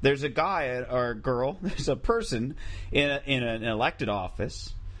there's a guy or a girl, there's a person in an elected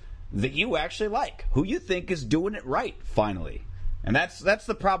office that you actually like, who you think is doing it right, finally. And that's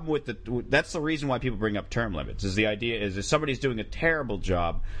the problem that's the reason why people bring up term limits, is the idea is if somebody's doing a terrible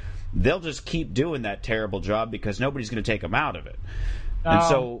job, they'll just keep doing that terrible job because nobody's going to take them out of it. And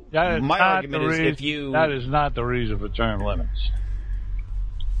so my argument is that is not the reason for term limits.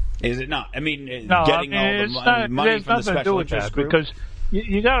 Is it not? I mean, getting all the money from the special interest group? Because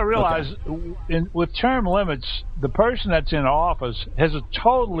you got to realize with term limits, the person that's in office has a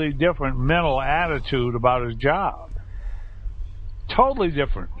totally different mental attitude about his job. Totally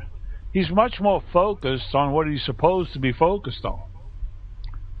different. He's much more focused on what he's supposed to be focused on.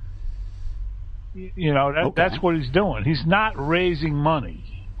 That's what he's doing. He's not raising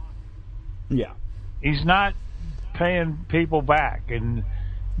money. Yeah. He's not paying people back and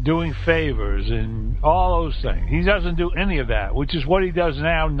doing favors and all those things. He doesn't do any of that, which is what he does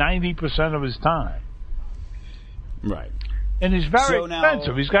now 90% of his time. Right. And he's very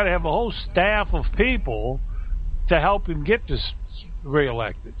expensive. He's got to have a whole staff of people to help him get this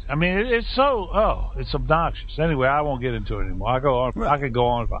reelected. I mean, it's obnoxious. Anyway, I won't get into it anymore. I could go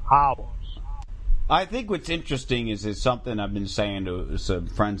on for hours. I think what's interesting is something I've been saying to some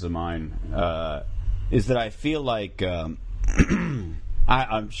friends of mine, is that I feel like, I'm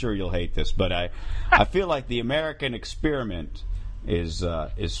sure you'll hate this, but I feel like the American experiment is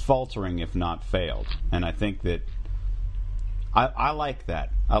faltering, if not failed. And I think that I like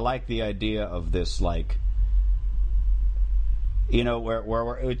that. I like the idea of this, like,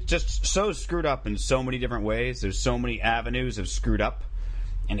 where it's just so screwed up in so many different ways. There's so many avenues of screwed up,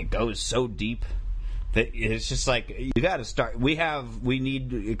 and it goes so deep. It's just like you got to start. We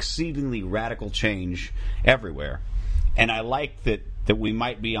need exceedingly radical change everywhere, and I like that we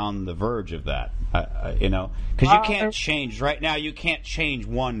might be on the verge of that. Because you can't change right now. You can't change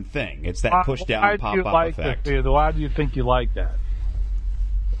one thing. It's that push down, pop up effect. Why do you think you like that?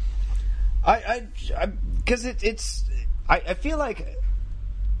 Because I feel like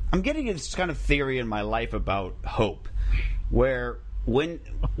I'm getting this kind of theory in my life about hope, where when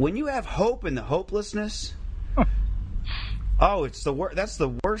you have hope in the hopelessness, it's that's the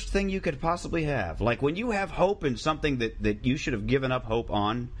worst thing you could possibly have. Like when you have hope in something that you should have given up hope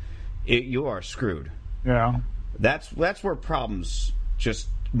on, you are screwed. Yeah. That's where problems just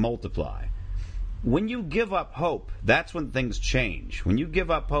multiply. When you give up hope, that's when things change. When you give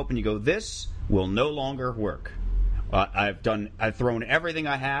up hope and you go, this will no longer work. I've thrown everything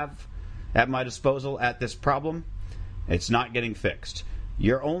I have at my disposal at this problem. It's not getting fixed.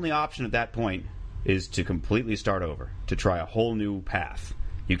 Your only option at that point is to completely start over, to try a whole new path.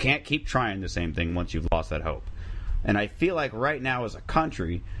 You can't keep trying the same thing once you've lost that hope. And I feel like right now as a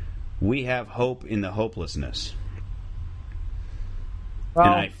country, we have hope in the hopelessness. And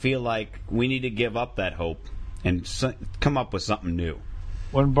I feel like we need to give up that hope and come up with something new.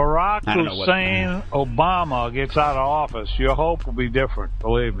 When Barack Hussein Obama gets out of office, your hope will be different,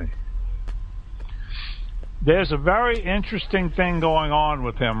 believe me. there's a very interesting thing going on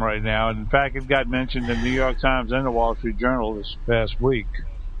with him right now. And in fact, it got mentioned in the New York Times and the Wall Street Journal this past week.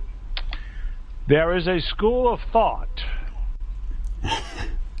 There is a school of thought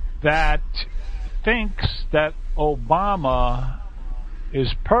that thinks that Obama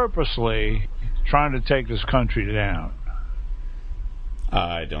is purposely trying to take this country down.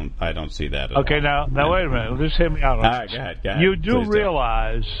 I don't see that at okay, all. now wait a minute. Just hear me out on this. Go ahead. You do Please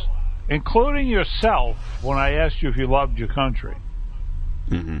realize, including yourself, when I asked you if you loved your country,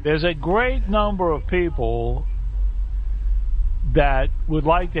 there's a great number of people that would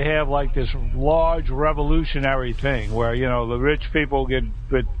like to have like this large revolutionary thing where, you know, the rich people get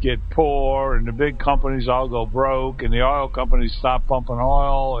poor and the big companies all go broke and the oil companies stop pumping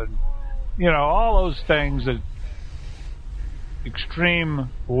oil and, you know, all those things that extreme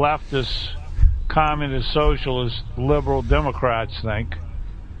leftist, communist, socialist, liberal Democrats think.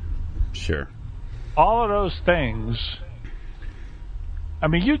 Sure. All of those things, I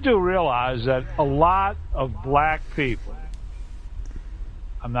mean, you do realize that a lot of black people,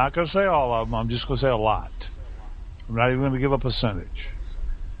 I'm not going to say all of them, I'm just going to say a lot. I'm not even going to give a percentage.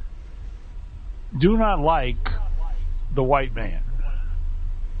 Do not like the white man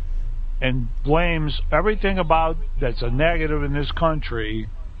and blames everything about that's a negative in this country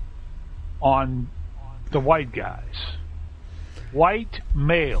on the white guys. White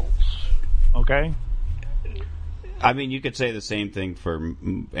males, okay? I mean, you could say the same thing for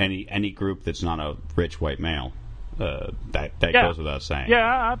any group that's not a rich white male. That goes without saying.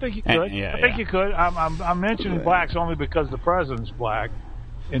 Yeah, I think you could. I think you could. I'm mentioning blacks only because the president's black,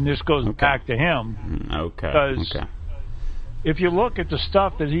 and this goes back to him. Okay. Because if you look at the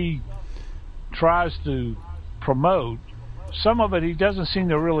stuff that he tries to promote, some of it he doesn't seem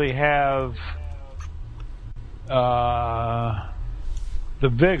to really have the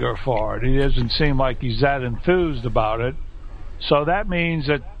vigor for it. He doesn't seem like he's that enthused about it. So that means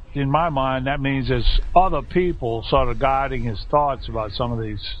that, in my mind, that means there's other people sort of guiding his thoughts about some of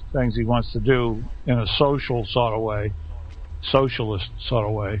these things he wants to do in a socialist sort of way.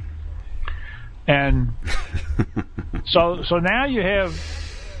 And so now you have,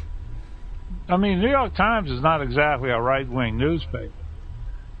 I mean, New York Times is not exactly a right-wing newspaper,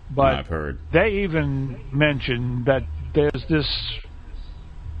 but I've heard. They even mentioned that there's this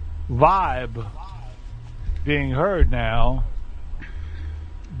vibe being heard now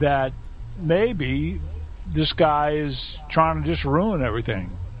that maybe this guy is trying to just ruin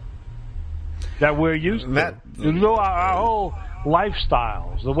everything that we're used to. Our whole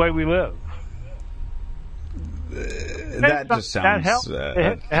lifestyles, the way we live. That just sounds...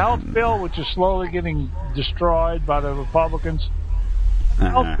 That health bill, which is slowly getting destroyed by the Republicans,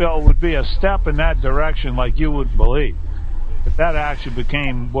 health bill would be a step in that direction like you wouldn't believe. If that actually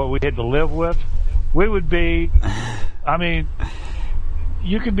became what we had to live with, we would be... I mean...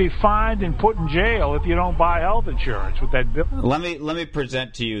 You could be fined and put in jail if you don't buy health insurance with that bill. Let me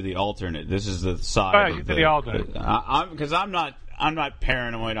present to you the alternate. This is the side of the alternate. Because I'm not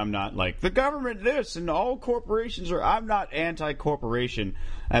paranoid. I'm not like the government this and all corporations are. I'm not anti-corporation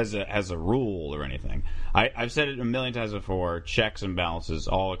as a rule or anything. I've said it a million times before. Checks and balances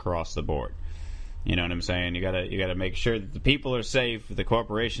all across the board. You know what I'm saying? You gotta make sure that the people are safe, the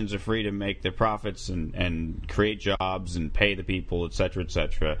corporations are free to make their profits and create jobs and pay the people, et cetera, et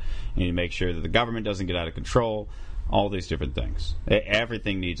cetera. And you make sure that the government doesn't get out of control. All these different things.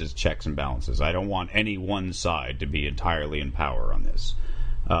 Everything needs its checks and balances. I don't want any one side to be entirely in power on this.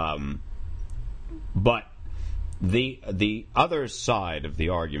 But the other side of the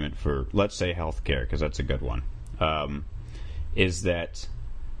argument for, let's say, healthcare, because that's a good one, is that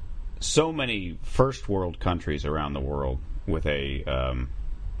so many first world countries around the world with a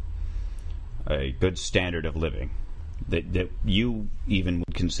good standard of living that you even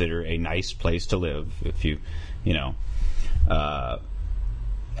would consider a nice place to live if you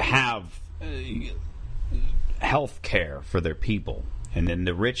have health care for their people, and then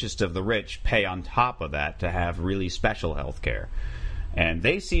the richest of the rich pay on top of that to have really special health care, and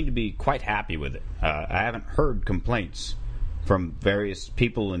they seem to be quite happy with it. I haven't heard complaints from various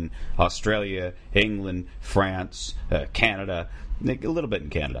people in Australia, England, France, Canada, a little bit in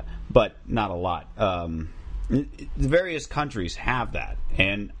Canada, but not a lot. The various countries have that,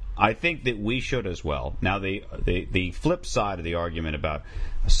 and I think that we should as well. Now, the flip side of the argument about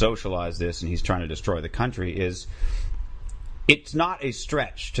socialize this and he's trying to destroy the country is it's not a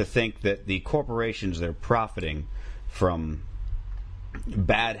stretch to think that the corporations that are profiting from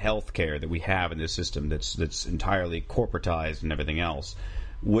bad health care that we have in this system that's entirely corporatized and everything else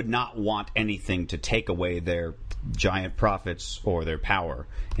would not want anything to take away their giant profits or their power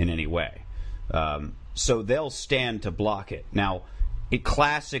in any way. so they'll stand to block it. Now,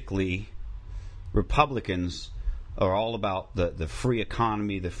 classically, Republicans are all about the free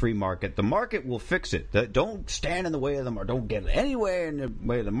economy, the free market. The market will fix it. Don't stand in the way of them, or don't get anywhere in the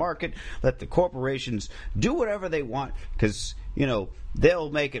way of the market. Let the corporations do whatever they want, because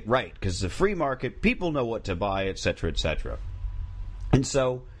they'll make it right. Because the free market, people know what to buy, etc., etc. And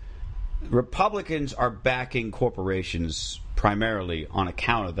so, Republicans are backing corporations primarily on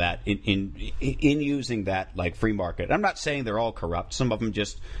account of that. In using that like free market. I'm not saying they're all corrupt. Some of them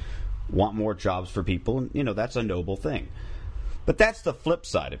just want more jobs for people, and that's a noble thing. But that's the flip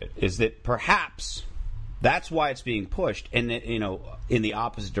side of it, is that perhaps that's why it's being pushed, and in the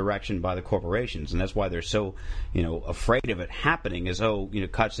opposite direction by the corporations, and that's why they're so afraid of it happening, as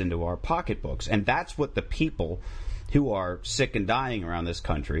cuts into our pocketbooks. And that's what the people who are sick and dying around this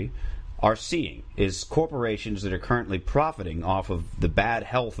country are seeing, is corporations that are currently profiting off of the bad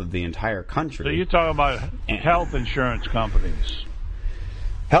health of the entire country. So you're talking about health insurance companies.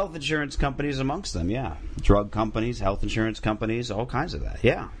 Health insurance companies amongst them, yeah. Drug companies, health insurance companies, all kinds of that,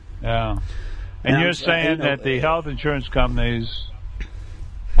 yeah. Yeah. And you're saying that the health insurance companies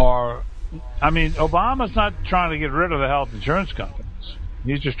are... Obama's not trying to get rid of the health insurance companies.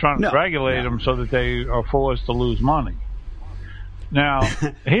 He's just trying to regulate them so that they are forced to lose money. Now,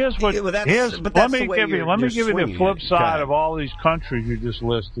 here's what... let me give you the flip side of all these countries you just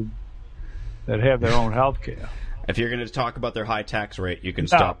listed that have their own health care. If you're going to talk about their high tax rate, you can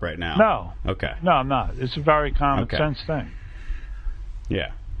stop right now. No. Okay. No, I'm not. It's a very common sense thing.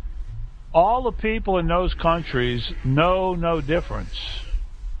 Yeah. All the people in those countries know no difference,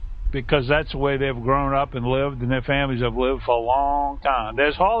 because that's the way they've grown up and lived, and their families have lived for a long time.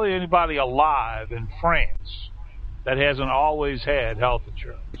 There's hardly anybody alive in France that hasn't always had health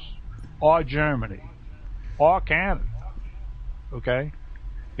insurance, or Germany, or Canada. Okay?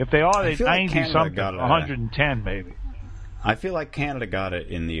 If they are, they're 90-something, 110 maybe. I feel like Canada got it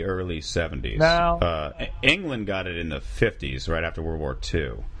in the early 70s. No. England got it in the 50s, right after World War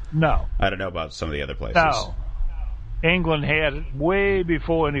II. No. I don't know about some of the other places. No. England had it way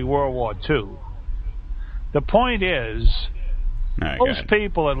before any World War II. The point is, most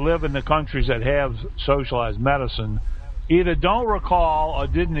people that live in the countries that have socialized medicine either don't recall or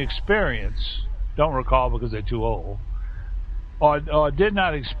didn't experience, don't recall because they're too old, or did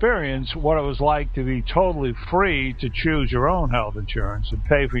not experience what it was like to be totally free to choose your own health insurance and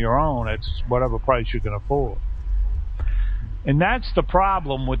pay for your own at whatever price you can afford. And that's the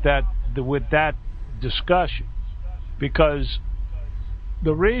problem with that discussion, because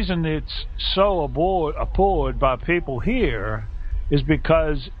the reason it's so abhorred by people here is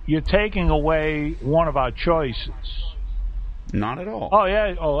because you're taking away one of our choices. Not at all. Oh,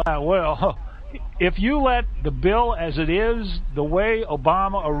 yeah. Oh, well, if you let the bill as it is, the way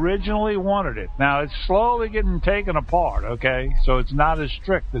Obama originally wanted it, now it's slowly getting taken apart, okay? So it's not as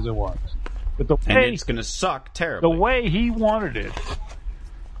strict as it was. But and it's going to suck terribly. The way he wanted it,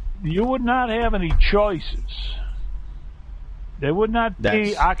 you would not have any choices. There would not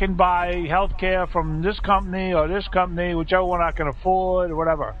be, I can buy health care from this company or this company, whichever one I can afford or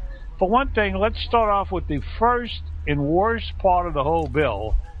whatever. For one thing, let's start off with the first and worst part of the whole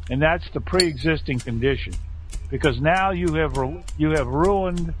bill, and that's the pre-existing condition. Because now you have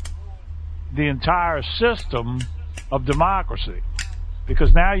ruined the entire system of democracy.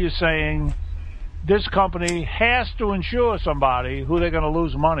 Because now you're saying this company has to insure somebody who they're going to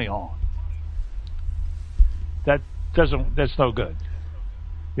lose money on. That's no good.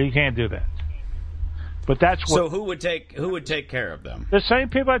 You can't do that. But that's what. So who would take care of them? The same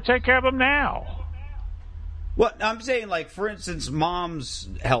people that take care of them now. Well, I'm saying, like, for instance, Mom's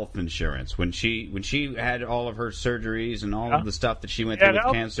health insurance, when she had all of her surgeries and all of the stuff that she went through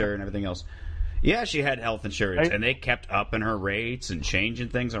with cancer and everything else. Yeah, she had health insurance, and they kept upping her rates and changing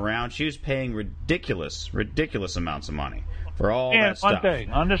things around. She was paying ridiculous amounts of money for all that stuff. One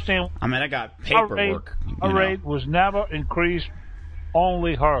thing, understand. I mean, I got paperwork. Her rate was never increased,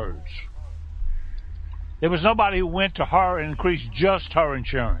 only hers. There was nobody who went to her and increased just her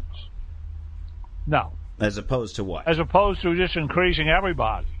insurance. No. As opposed to what? As opposed to just increasing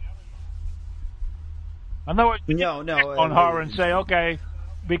everybody. I know what on her and say, okay,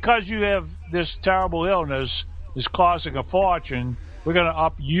 because you have this terrible illness is costing a fortune, we're going to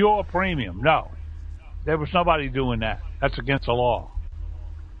up your premium. No. There was nobody doing that. That's against the law.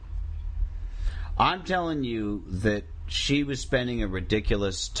 I'm telling you that she was spending a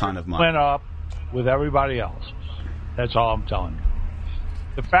ridiculous ton of money. Went up with everybody else. That's all I'm telling you.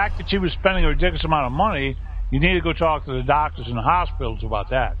 The fact that she was spending a ridiculous amount of money, you need to go talk to the doctors and the hospitals about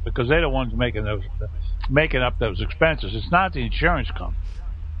that, because they're the ones making up those expenses. It's not the insurance company.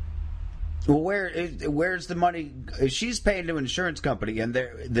 Well, where's the money? She's paying to an insurance company, and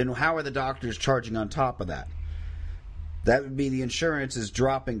then how are the doctors charging on top of that? That would be the insurance is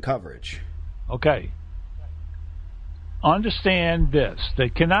dropping coverage. Okay. Understand this: they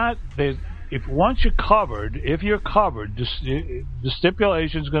cannot. If you're covered, the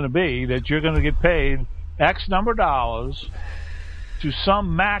stipulation is going to be that you're going to get paid X number of dollars to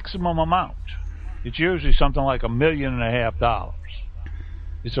some maximum amount. It's usually something like $1.5 million.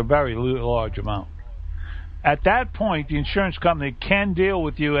 It's a very large amount. At that point, the insurance company can deal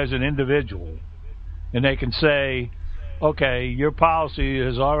with you as an individual, and they can say, okay, your policy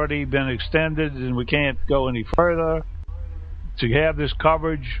has already been extended and we can't go any further. To have this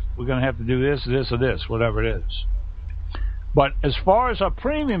coverage, we're going to have to do this, this, or this, whatever it is. But as far as our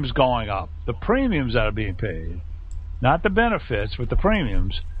premiums going up, the premiums that are being paid, not the benefits, but the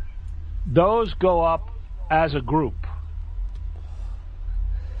premiums, those go up as a group.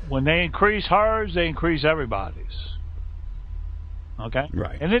 When they increase hers, they increase everybody's. Okay?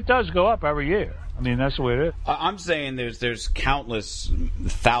 Right. And it does go up every year. I mean, that's the way it is. I'm saying there's countless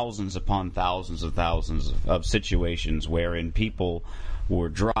thousands upon thousands of situations wherein people were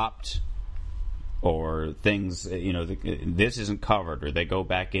dropped or things, this isn't covered, or they go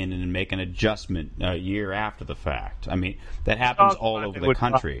back in and make an adjustment a year after the fact. I mean, that happens all over the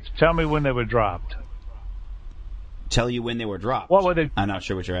country. Tell me when they were dropped. Tell you when they were dropped. What were they? I'm not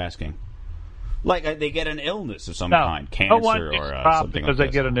sure what you're asking. Like they get an illness of some kind, cancer or something because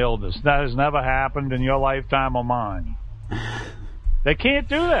like they get an illness. That has never happened in your lifetime or mine. They can't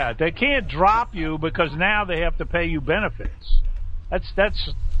do that. They can't drop you because now they have to pay you benefits. That's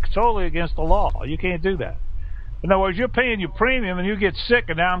totally against the law. You can't do that. In other words, you're paying your premium and you get sick,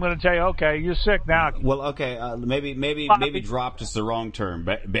 and now I'm going to tell you, okay, you're sick now. Well, okay, maybe dropped is the wrong term,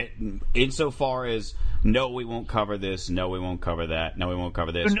 but insofar as no, we won't cover this, no, we won't cover that, no, we won't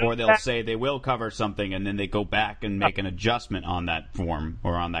cover this, or they'll say they will cover something, and then they go back and make an adjustment on that form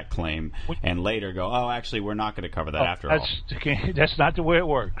or on that claim, and later go, oh, actually, we're not going to cover that after all. That's not the way it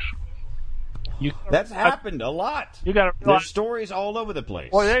works. That's happened a lot. There's stories all over the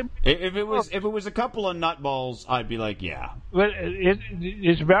place. If it was a couple of nutballs, I'd be like, yeah. But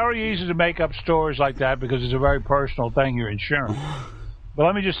it's very easy to make up stories like that because it's a very personal thing, your insurance. But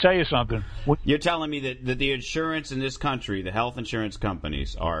let me just tell you something. You're telling me that the insurance in this country, the health insurance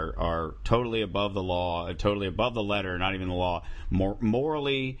companies, are totally above the law, totally above the letter, not even the law,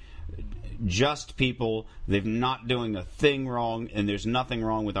 morally just people. They're not doing a thing wrong, and there's nothing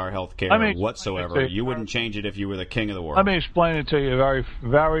wrong with our health care whatsoever. You wouldn't change it if you were the king of the world. Let me explain it to you very,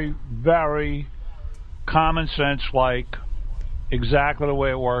 very, very common sense, like exactly the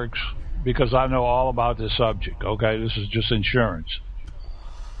way it works, because I know all about this subject. Okay, this is just insurance.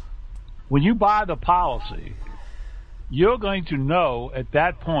 When you buy the policy, you're going to know at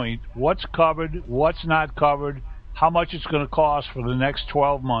that point what's covered, what's not covered, how much it's going to cost for the next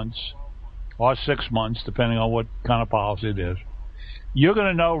 12 months or 6 months, depending on what kind of policy it is. You're going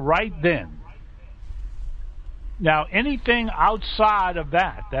to know right then. Now, anything outside of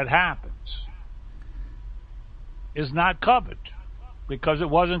that happens is not covered because it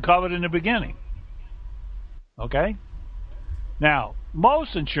wasn't covered in the beginning. Okay? Now,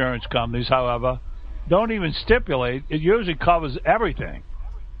 most insurance companies, however, don't even stipulate. It usually covers everything.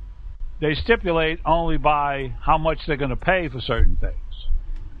 They stipulate only by how much they're going to pay for certain things.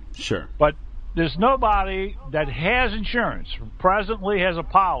 Sure. But there's nobody that has insurance, presently has a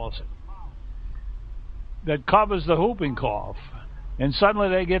policy, that covers the whooping cough, and suddenly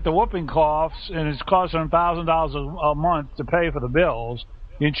they get the whooping coughs, and it's costing them $1,000 a month to pay for the bills.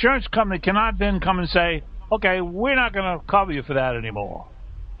 The insurance company cannot then come and say, okay, we're not going to cover you for that anymore.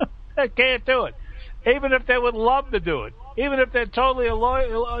 They can't do it. Even if they would love to do it. Even if they're totally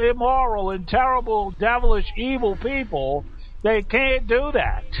immoral and terrible, devilish, evil people, they can't do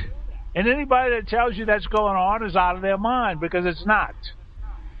that. And anybody that tells you that's going on is out of their mind, because it's not.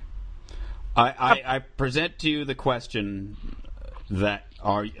 I present to you the question that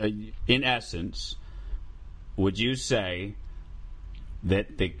are, in essence, would you say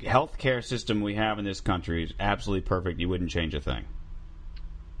that the health care system we have in this country is absolutely perfect, you wouldn't change a thing?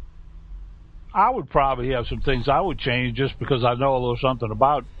 I would probably have some things I would change just because I know a little something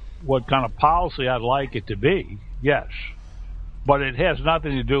about what kind of policy I'd like it to be, yes. But it has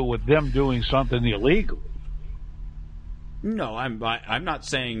nothing to do with them doing something illegally. No, I'm not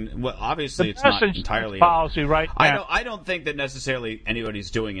saying. Well, obviously, it's not entirely policy right now. I don't think that necessarily anybody's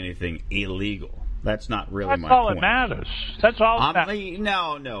doing anything illegal. That's not really my point. That's all that matters. That's all that matters.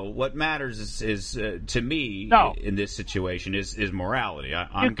 No. What matters is to me in this situation is morality.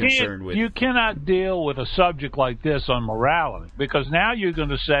 I'm concerned with. You cannot deal with a subject like this on morality, because now you're going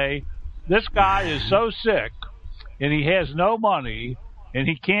to say this guy is so sick and he has no money and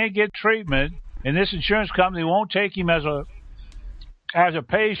he can't get treatment, and this insurance company won't take him as a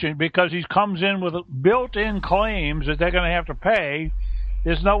patient because he comes in with built-in claims that they're going to have to pay.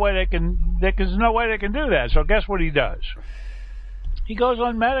 There's no way they can do that. So guess what he does? He goes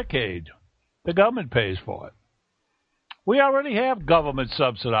on Medicaid. The government pays for it. We already have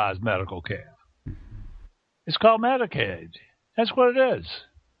government-subsidized medical care. It's called Medicaid. That's what it is.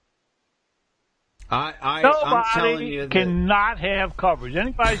 I'm telling you Nobody cannot have coverage.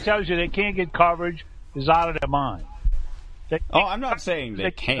 Anybody tells you they can't get coverage is out of their mind. I'm not saying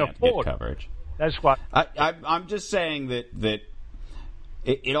they can't get coverage. That's what I'm just saying that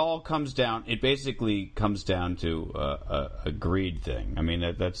it all comes down. It basically comes down to a greed thing. I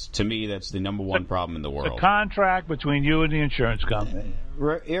mean, that's to me that's the number one problem in the world. The contract between you and the insurance company,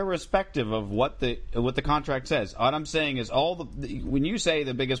 irrespective of what the contract says. What I'm saying is when you say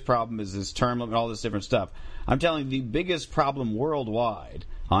the biggest problem is this term limit, all this different stuff. I'm telling you the biggest problem worldwide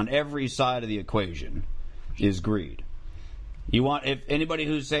on every side of the equation is greed. If anybody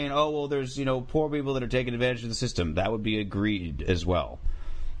who's saying, oh, well, there's, poor people that are taking advantage of the system, that would be a greed as well.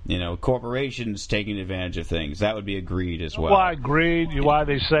 Corporations taking advantage of things, that would be a greed as well. Why greed? Why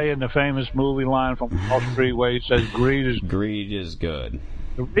they say in the famous movie line from Wall Street where it says greed is good.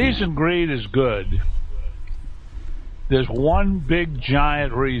 The reason greed is good, there's one big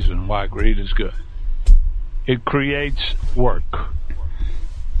giant reason why greed is good. It creates work.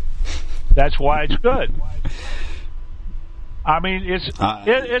 That's why it's good. I mean,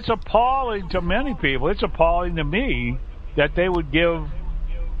 it's appalling to many people. It's appalling to me that they would give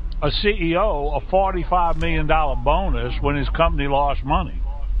a CEO a $45 million bonus when his company lost money.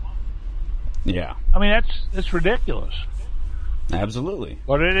 Yeah. I mean, that's ridiculous. Absolutely.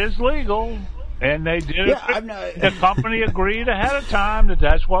 But it is legal, and they did it. The company agreed ahead of time that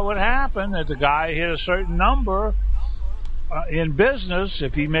that's what would happen, that the guy hit a certain number in business.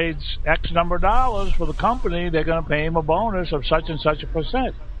 If he made X number of dollars for the company, they're going to pay him a bonus of such and such a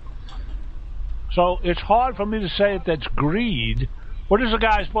percent. So it's hard for me to say that that's greed. What is a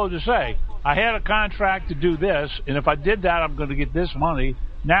guy supposed to say? I had a contract to do this, and if I did that, I'm going to get this money.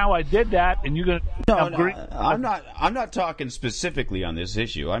 Now I did that, and you're going to... No, I'm not talking specifically on this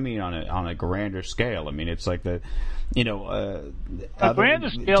issue. I mean on a grander scale. I mean, it's like the, a grander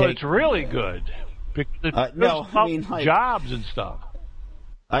scale, it's really good. Because jobs and stuff.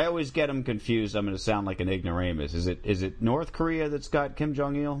 I always get them confused. I'm going to sound like an ignoramus. Is it North Korea that's got Kim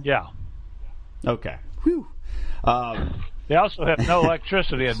Jong-il? Yeah. Okay. Whew. They also have no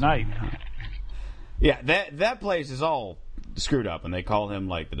electricity at night. Yeah, that place is all screwed up, and they call him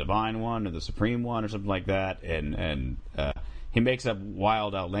like the Divine One or the Supreme One or something like that, and he makes up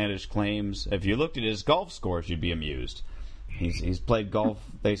wild, outlandish claims. If you looked at his golf scores, you'd be amused. He's played golf.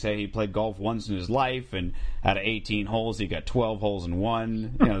 They say he played golf once in his life, and out of 18 holes, he got 12 holes in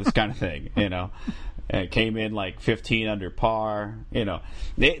one. This kind of thing. Came in like 15 under par.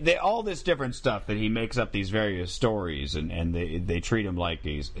 They all this different stuff that he makes up these various stories, and they treat him like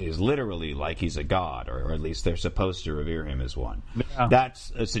he's literally like he's a god, or at least they're supposed to revere him as one. Yeah.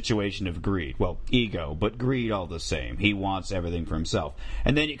 That's a situation of greed. Well, ego, but greed all the same. He wants everything for himself.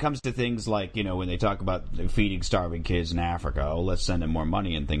 And then it comes to things like when they talk about feeding starving kids in Africa, oh, let's send them more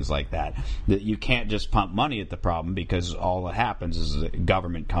money and things like that. That you can't just pump money at the problem, because all that happens is the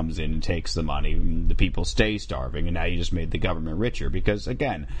government comes in and takes the money. The people stay starving, and now you just made the government richer because,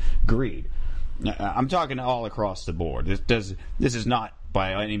 again, greed. I'm talking all across the board. This is not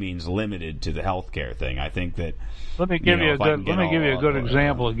by any means limited to the healthcare thing. I think that. Let me give you a good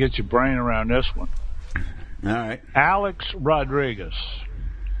example to get your brain around this one. All right. Alex Rodriguez,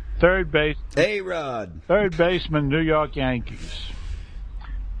 third baseman, New York Yankees.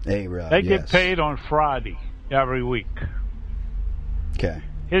 A-Rod. They get paid on Friday every week. Okay.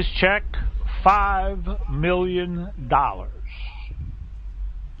 His check, $5 million.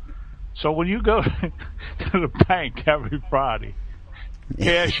 So when you go to the bank every Friday,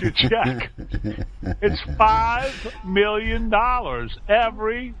 cash your check, it's $5 million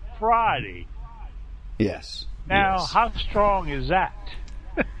every Friday. Yes. Now, how strong is that?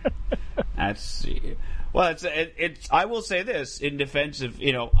 That's well. It's. I will say this in defense of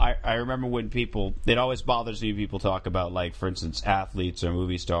I remember when it always bothers me when people talk about, like, for instance, athletes or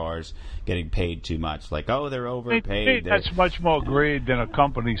movie stars getting paid too much. Like, oh, they're overpaid. That's much more greed than a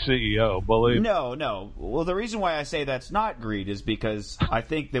company CEO. Believe me. No. Well, the reason why I say that's not greed is because I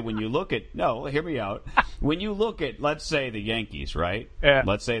think that when you look at hear me out. When you look at, let's say, the Yankees, right? Yeah.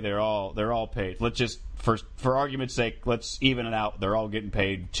 Let's say they're all paid. Let's just for argument's sake, let's even it out. They're all getting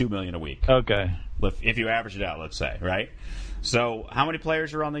paid $2 million a week. Okay. if you average it out, let's say, right? So how many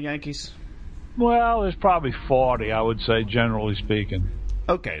players are on the Yankees? Well, there's probably 40, I would say, generally speaking.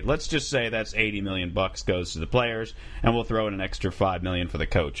 Okay, let's just say that's $80 million goes to the players, and we'll throw in an extra $5 million for the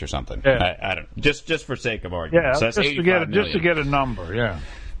coach or something. Yeah. I don't know. Just for sake of argument. Yeah, so that's just to get a number. Yeah.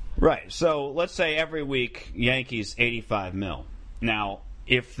 Right. So let's say every week Yankees $85 million. Now,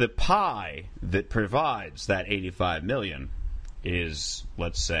 if the pie that provides that $85 million is,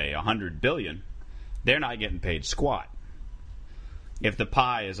 let's say, $100 billion, they're not getting paid squat. If the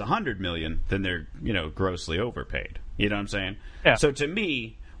pie is $100 million, then they're, grossly overpaid. You know what I'm saying? Yeah. So to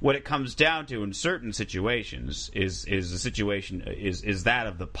me, what it comes down to in certain situations is the situation is that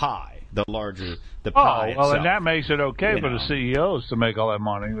of the pie, the larger the pie. Oh, well, itself. and that makes it okay for the CEOs to make all that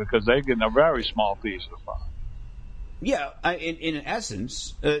money because they're getting a very small piece of the pie. Yeah, in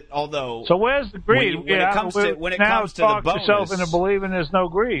essence, although. So where's the greed? When it comes to the bonus, yourself into believing there's no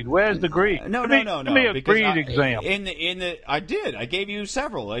greed. Where's the greed? No. Give me a greed example. I did. I gave you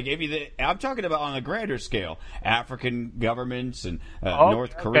several. I'm talking about on a grander scale. African governments and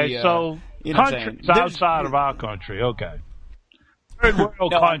North Korea. Okay, so countries outside of our country. Okay. Third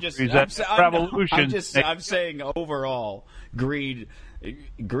world countries. Revolution. I'm saying overall greed.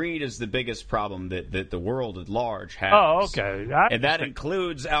 Greed is the biggest problem that the world at large has. Oh, okay. And that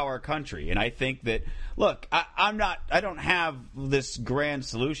includes our country. And I think that, look, I don't have this grand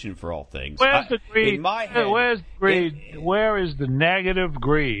solution for all things. Where's the greed? In my head, where's the greed? Where is the negative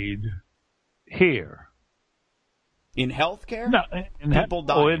greed here? In healthcare? No, people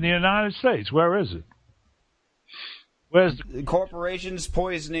dying. in the United States. Where is it? Where's the corporations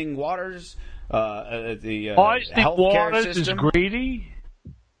poisoning waters? The poisoning healthcare waters system is greedy.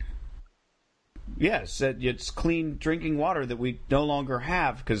 Yes, it's clean drinking water that we no longer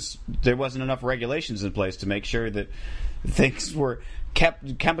have because there wasn't enough regulations in place to make sure that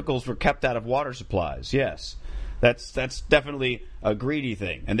chemicals were kept out of water supplies. Yes, that's definitely a greedy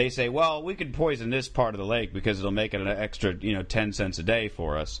thing. And they say, well, we could poison this part of the lake because it'll make it an extra 10 cents a day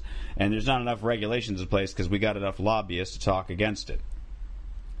for us, and there's not enough regulations in place because we got enough lobbyists to talk against it.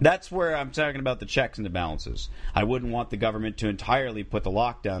 That's where I'm talking about the checks and the balances. I wouldn't want the government to entirely put the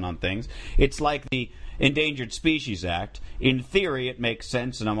lockdown on things. It's like the Endangered Species Act. In theory, it makes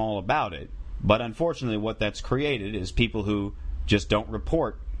sense, and I'm all about it. But unfortunately, what that's created is people who just don't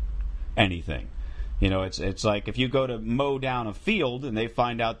report anything. It's like if you go to mow down a field and they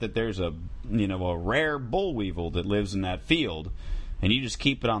find out that there's a rare boll weevil that lives in that field, and you just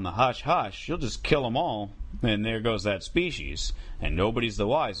keep it on the hush-hush, you'll just kill them all, and there goes that species, and nobody's the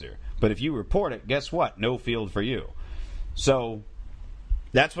wiser. But if you report it, guess what? No field for you. So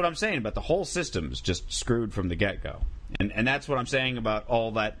that's what I'm saying about the whole system is just screwed from the get-go. And that's what I'm saying about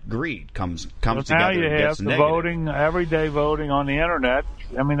all that greed comes together. Now you have the voting, everyday voting on the Internet.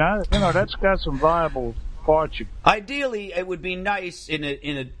 I mean, that's got some viable parts. Ideally, it would be nice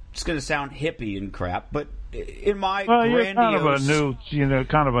it's going to sound hippie and crap, but in my you're kind of a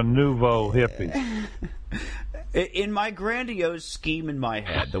nouveau hippie. In my grandiose scheme in my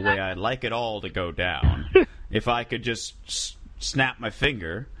head, the way I'd like it all to go down, if I could just snap my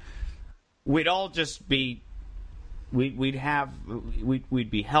finger, we'd all just be. We'd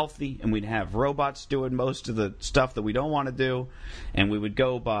be healthy, and we'd have robots doing most of the stuff that we don't want to do, and we would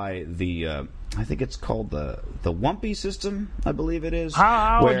go by the I think it's called the Wumpy system, I believe it is.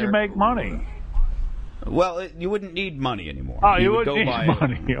 How would you make money? Well, you wouldn't need money anymore. Oh, you wouldn't need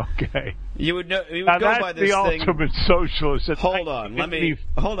money. Okay. You would go by this thing. That's the ultimate socialist. Hold on.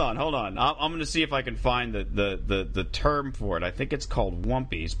 Hold on. I'm going to see if I can find the term for it. I think it's called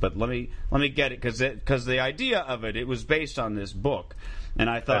Wumpies, but let me get it because the idea of it was based on this book, and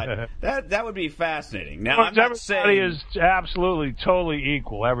I thought that would be fascinating. Now, I'm not saying everybody is absolutely totally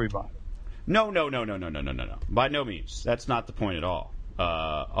equal. Everybody. No. By no means. That's not the point at all.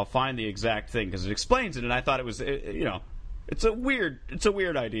 I'll find the exact thing because it explains it, and I thought it was, it's a weird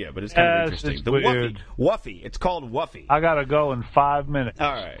idea, but it's kind of interesting. It's the weird. Wuffy. It's called Wuffy. I gotta go in 5 minutes.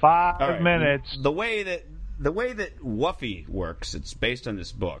 All right, 5 minutes. The way that Wuffy works, it's based on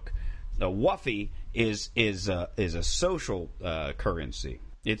this book. The Wuffy is a social currency.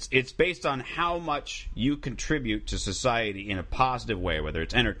 It's based on how much you contribute to society in a positive way, whether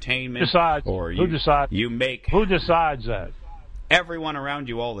it's entertainment or who decides that? Everyone around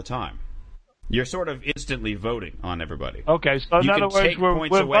you all the time. You're sort of instantly voting on everybody. Okay, so in other words, we're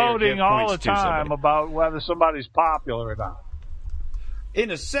voting all the time about whether somebody's popular or not.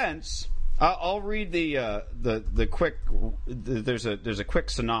 In a sense, I'll read the quick. There's a quick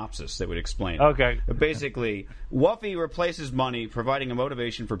synopsis that would explain it. Okay. Basically, Wuffy replaces money, providing a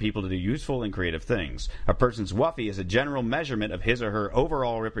motivation for people to do useful and creative things. A person's Wuffy is a general measurement of his or her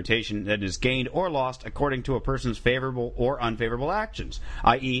overall reputation that is gained or lost according to a person's favorable or unfavorable actions.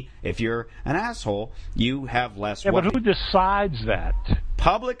 I.e., if you're an asshole, you have less Wuffy. But who decides that?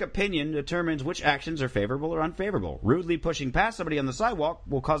 Public opinion determines which actions are favorable or unfavorable. Rudely pushing past somebody on the sidewalk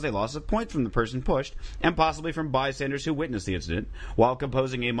will cause a loss of points from the person pushed, and possibly from bystanders who witnessed the incident, while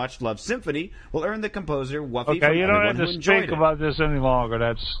composing a much-loved symphony will earn the composer Wuffy from you don't everyone have who to enjoyed speak it. about this any longer.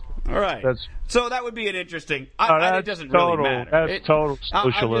 That's all right. So that would be an interesting. that's it doesn't total, really matter. That's total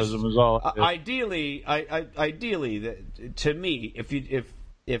socialism, is all. It is. Ideally, to me,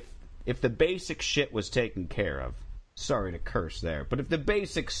 if the basic shit was taken care of, sorry to curse there, but if the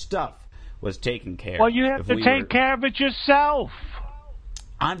basic stuff was taken care of, well, you have to take care of it yourself.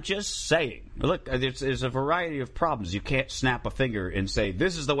 I'm just saying. Look, there's a variety of problems. You can't snap a finger and say,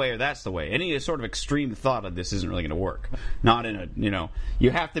 this is the way or that's the way. Any sort of extreme thought of this isn't really going to work. Not in a,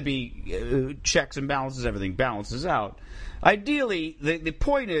 you have to be checks and balances, everything balances out. Ideally, the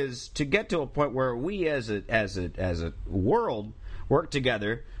point is to get to a point where we as a world work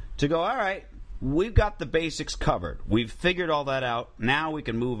together to go, all right, we've got the basics covered. We've figured all that out. Now we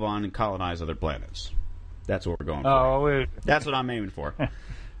can move on and colonize other planets. That's what we're going for. That's what I'm aiming for.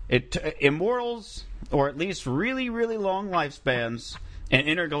 Immortals, or at least really, really long lifespans, and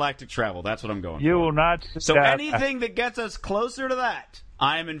intergalactic travel. That's what I'm going for. You will not. So anything that gets us closer to that,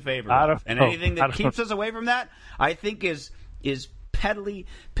 I am in favor of. And anything that keeps us away from that, I think is piddly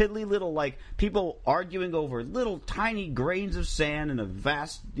little, like people arguing over little tiny grains of sand in a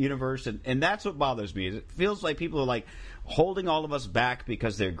vast universe, and that's what bothers me. It feels like people are like holding all of us back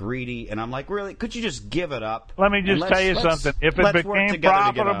because they're greedy, and I'm like, really? Could you just give it up? Let me just tell you something. If it became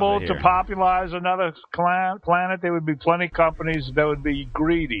profitable to popularize another planet, there would be plenty of companies that would be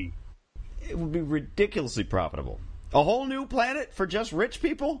greedy. It would be ridiculously profitable. A whole new planet for just rich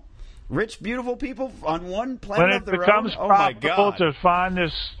people? Rich, beautiful people on one planet of their own? When it becomes profitable to find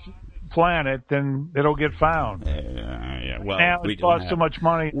this planet, then it'll get found. Well, now it costs too much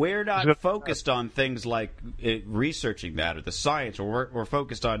money. We're not focused on things like researching that or the science, or we're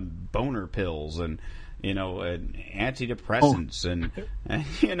focused on boner pills and antidepressants and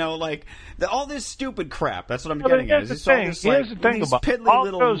like all this stupid crap. That's what I'm getting at. Here's the thing about all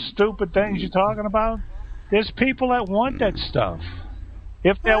those stupid things you're talking about. There's people that want that stuff.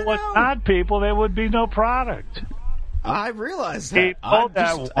 If there was not people, there would be no product. I realize that. People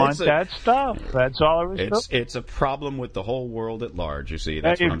that want that stuff. That's all there is. It's a problem with the whole world at large, you see.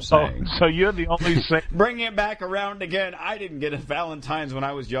 That's what I'm saying. So you're the only Bringing it back around again, I didn't get a Valentine's when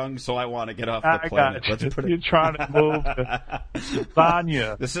I was young, so I want to get off the planet. You're trying to move to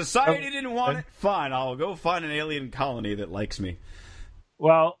Vanya. The society didn't want it? Fine, I'll go find an alien colony that likes me.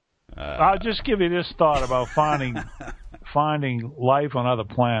 Well, I'll just give you this thought about finding life on other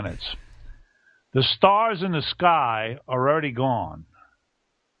planets. The stars in the sky are already gone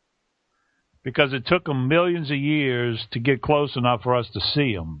because it took them millions of years to get close enough for us to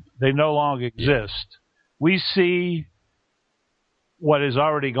see them. They no longer exist. We see what is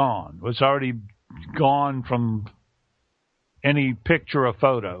already gone. What's already gone from any picture or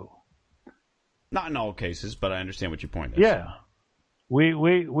photo. Not in all cases, but I understand what your point is. Yeah.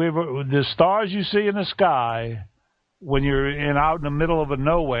 The stars you see in the sky, when you're out in the middle of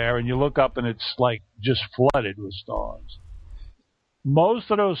nowhere and you look up and it's like just flooded with stars.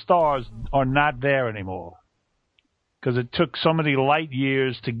 Most of those stars are not there anymore because it took so many light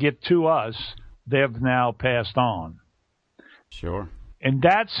years to get to us. They've now passed on. Sure. And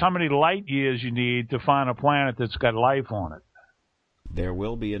that's how many light years you need to find a planet that's got life on it. There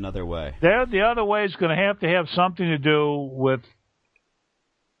will be another way. The other way is going to have something to do with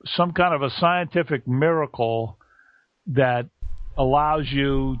some kind of a scientific miracle that allows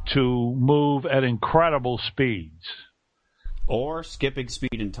you to move at incredible speeds. Or skipping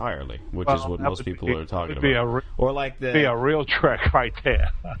speed entirely, which is what most people are talking about. Be a real trick right there.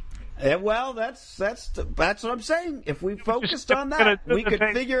 Well, that's what I'm saying. If we focused on that, we could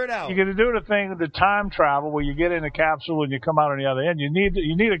figure it out. You're going to do the thing, the time travel, where you get in a capsule and you come out on the other end. You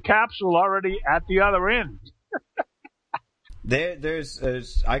need a capsule already at the other end.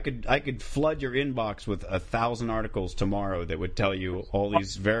 I could flood your inbox with 1,000 articles tomorrow that would tell you all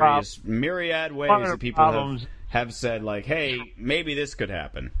these various myriad ways that people have said, like, hey, maybe this could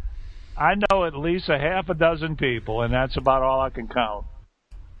happen. I know at least a half a dozen people, and that's about all I can count.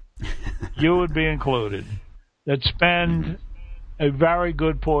 You would be included, that spend a very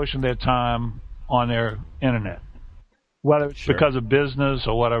good portion of their time on their internet. whether it's Sure. because of business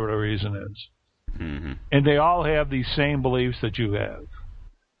or whatever the reason is. Mm-hmm. And they all have these same beliefs that you have.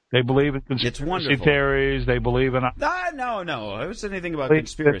 They believe in conspiracy wonderful. theories. They believe in No. I was anything about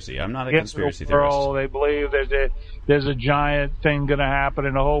conspiracy. I'm not a conspiracy world. theorist. They believe there's a giant thing going to happen,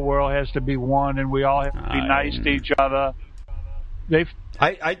 and the whole world has to be one, and we all have to be nice to each other.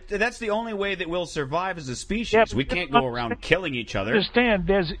 That's the only way that we'll survive as a species. Yeah, we can't go around killing each other. Understand?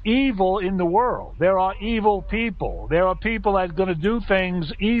 There's evil in the world. There are evil people. There are people that are going to do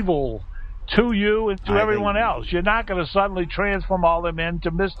things evil to you and to everyone else. You're not going to suddenly transform all them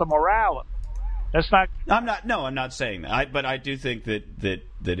into Mr. Morales. That's not. I'm not saying that. But I do think that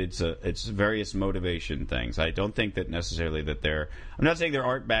it's various motivation things. I don't think that necessarily that I'm not saying there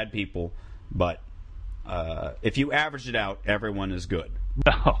aren't bad people, but if you average it out, everyone is good.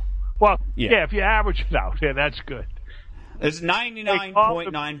 No. Well, yeah, if you average it out, yeah, that's good. It's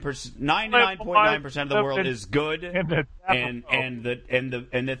 99.9%. 99.9% of the world is good, and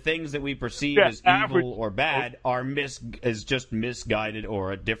the things that we perceive as evil or bad is just misguided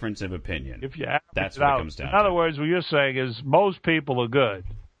or a difference of opinion. If you average that's it what out. it comes down In to. other words, what you're saying is most people are good.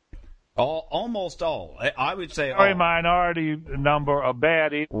 Almost all. I would say Very all. minority number are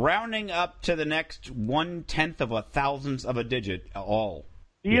bad. Rounding up to the next 1/10 of a thousandth of a digit, all.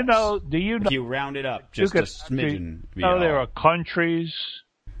 Do you know? If you round it up, just a smidgen. There are countries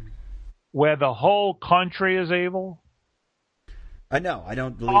where the whole country is evil. I know. I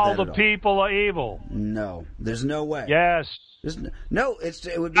don't believe all that the at all. people are evil. No, there's no way. Yes.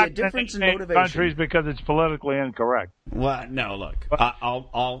 It would be a difference in motivation. Countries because it's politically incorrect. Well, no. Look,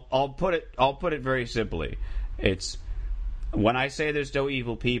 I'll put it very simply. It's when I say there's no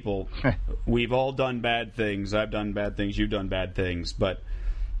evil people, we've all done bad things. I've done bad things. You've done bad things, but.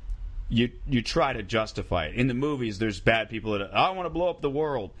 You try to justify it. In the movies, there's bad people that, I want to blow up the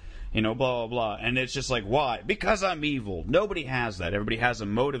world, blah, blah, blah. And it's just like, why? Because I'm evil. Nobody has that. Everybody has a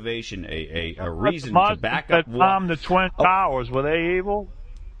motivation, a reason to back up. The Twin Towers, were they evil?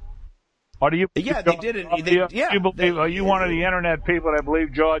 Or do you? Yeah, they didn't. Are you one of the internet people that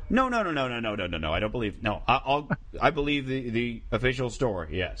believe George? No. I don't believe. No, I believe the official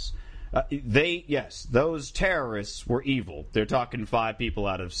story. Yes. Those terrorists were evil. They're talking 5 people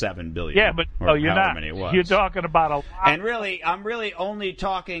out of 7 billion. Yeah, but you're not. Many it was. You're talking about a lot. And really, I'm really only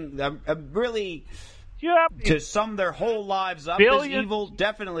talking. To sum their whole lives up as evil.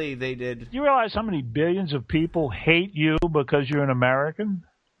 Definitely, they did. You realize how many billions of people hate you because you're an American?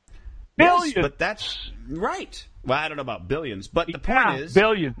 Billions. Yes, but that's right. Well, I don't know about billions, but the point is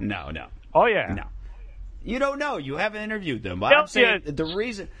billions. No. Oh yeah. No. You don't know. You haven't interviewed them. But I'm saying the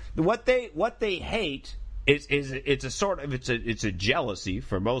reason what they hate is it's a sort of it's a jealousy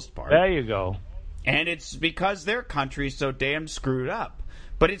for most part. There you go. And it's because their country's so damn screwed up.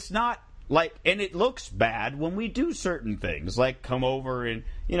 But it's not like, and it looks bad when we do certain things, like come over and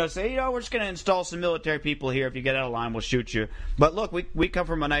say, we're just going to install some military people here. If you get out of line, we'll shoot you. But look, we come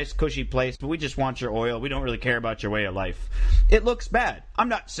from a nice, cushy place, but we just want your oil. We don't really care about your way of life. It looks bad. I'm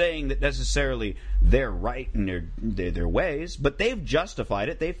not saying that necessarily they're right in their ways, but they've justified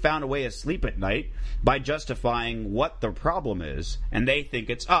it. They've found a way to sleep at night by justifying what the problem is, and they think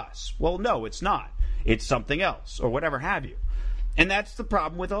it's us. Well, no, it's not. It's something else, or whatever have you. And that's the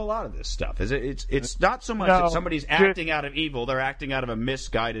problem with a lot of this stuff. It's not so much that somebody's acting out of evil; they're acting out of a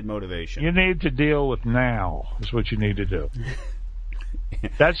misguided motivation. You need to deal with now. Is what you need to do.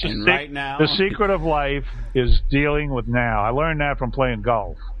 That's right now. The secret of life is dealing with now. I learned that from playing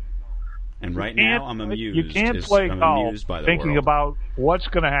golf. And right now, I'm amused. You can't play golf thinking about what's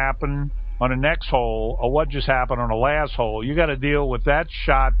going to happen on the next hole or what just happened on the last hole. You got to deal with that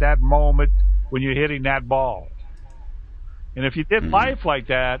shot, that moment when you're hitting that ball. And if you did life like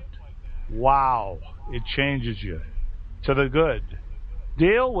that, wow, it changes you to the good.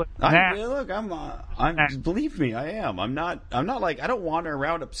 Deal with that. Look, believe me, I am. I'm not like, I don't wander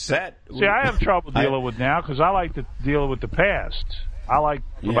around upset. See, I have trouble dealing with now because I like to deal with the past. I like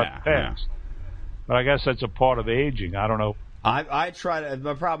about the past. But I guess that's a part of aging. I don't know. I try to.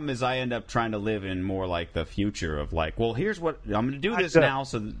 The problem is I end up trying to live in more like the future of like, well, here's what I'm going to do this now,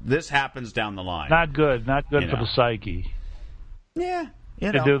 so this happens down the line. Not good for the psyche. Yeah,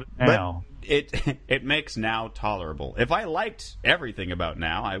 to do now. But it makes now tolerable. If I liked everything about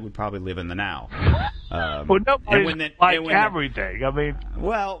now, I would probably live in the now. Well, nobody's everything. I mean,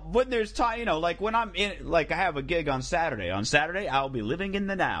 well, when there's time, like when I'm in, like I have a gig on Saturday. On Saturday, I'll be living in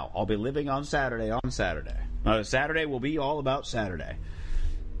the now. I'll be living on Saturday. Saturday will be all about Saturday.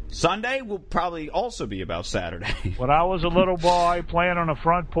 Sunday will probably also be about Saturday. When I was a little boy playing on the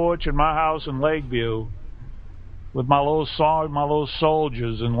front porch in my house in Lakeview with my little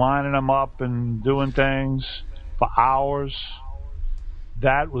soldiers and lining them up and doing things, for hours.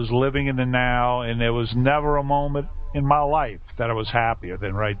 That was living in the now, and there was never a moment in my life that I was happier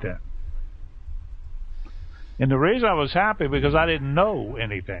than right then. And the reason I was happy because I didn't know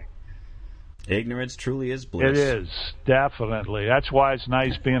anything. Ignorance truly is bliss. It is, definitely. That's why it's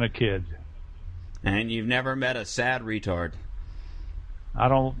nice being a kid. And you've never met a sad retard. I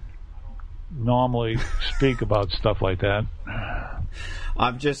don't normally speak about stuff like that.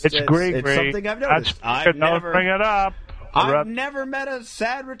 It's great. It's something I've noticed. Don't bring it up. I've never met a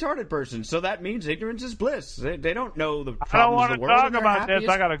sad, retarded person, so that means ignorance is bliss. They don't know the problems of the world. I don't want to talk about this.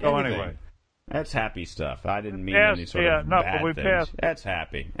 I got to go anyway. That's happy stuff. I didn't mean any sort of bad things. Passed. That's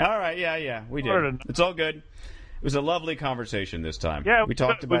happy. All right, yeah, we did. It's all good. It was a lovely conversation this time. Yeah, we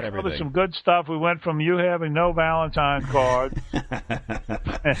talked about everything. We covered some good stuff. We went from you having no Valentine card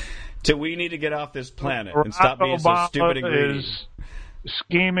to we need to get off this planet and stop being so stupid and greedy. Is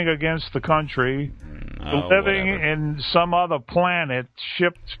scheming against the country, living in some other planet,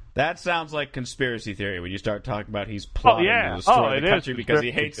 shipped. That sounds like conspiracy theory when you start talking about he's plotting to destroy the country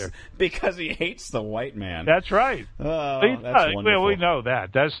because he hates the white man. That's right. Oh, that's wonderful. Well, we know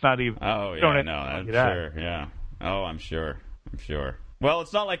that. That's not even. Oh yeah, no, I'm sure. Yeah. Oh, I'm sure. Well,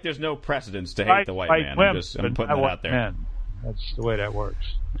 it's not like there's no precedence to hate the white man. I'm putting that out there. Men. That's the way that works.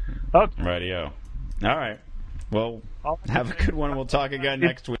 Okay. Radio. All right. Well, have a good one. We'll talk again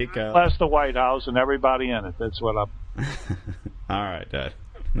next week. Bless the White House and everybody in it. That's what I'm. All right, Dad.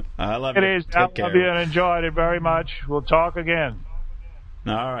 I love you. It is. I love you and enjoyed it very much. We'll talk again.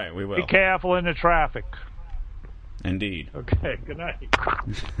 All right, we will. Be careful in the traffic. Indeed. Okay, good night.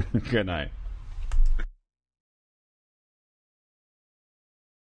 Good night.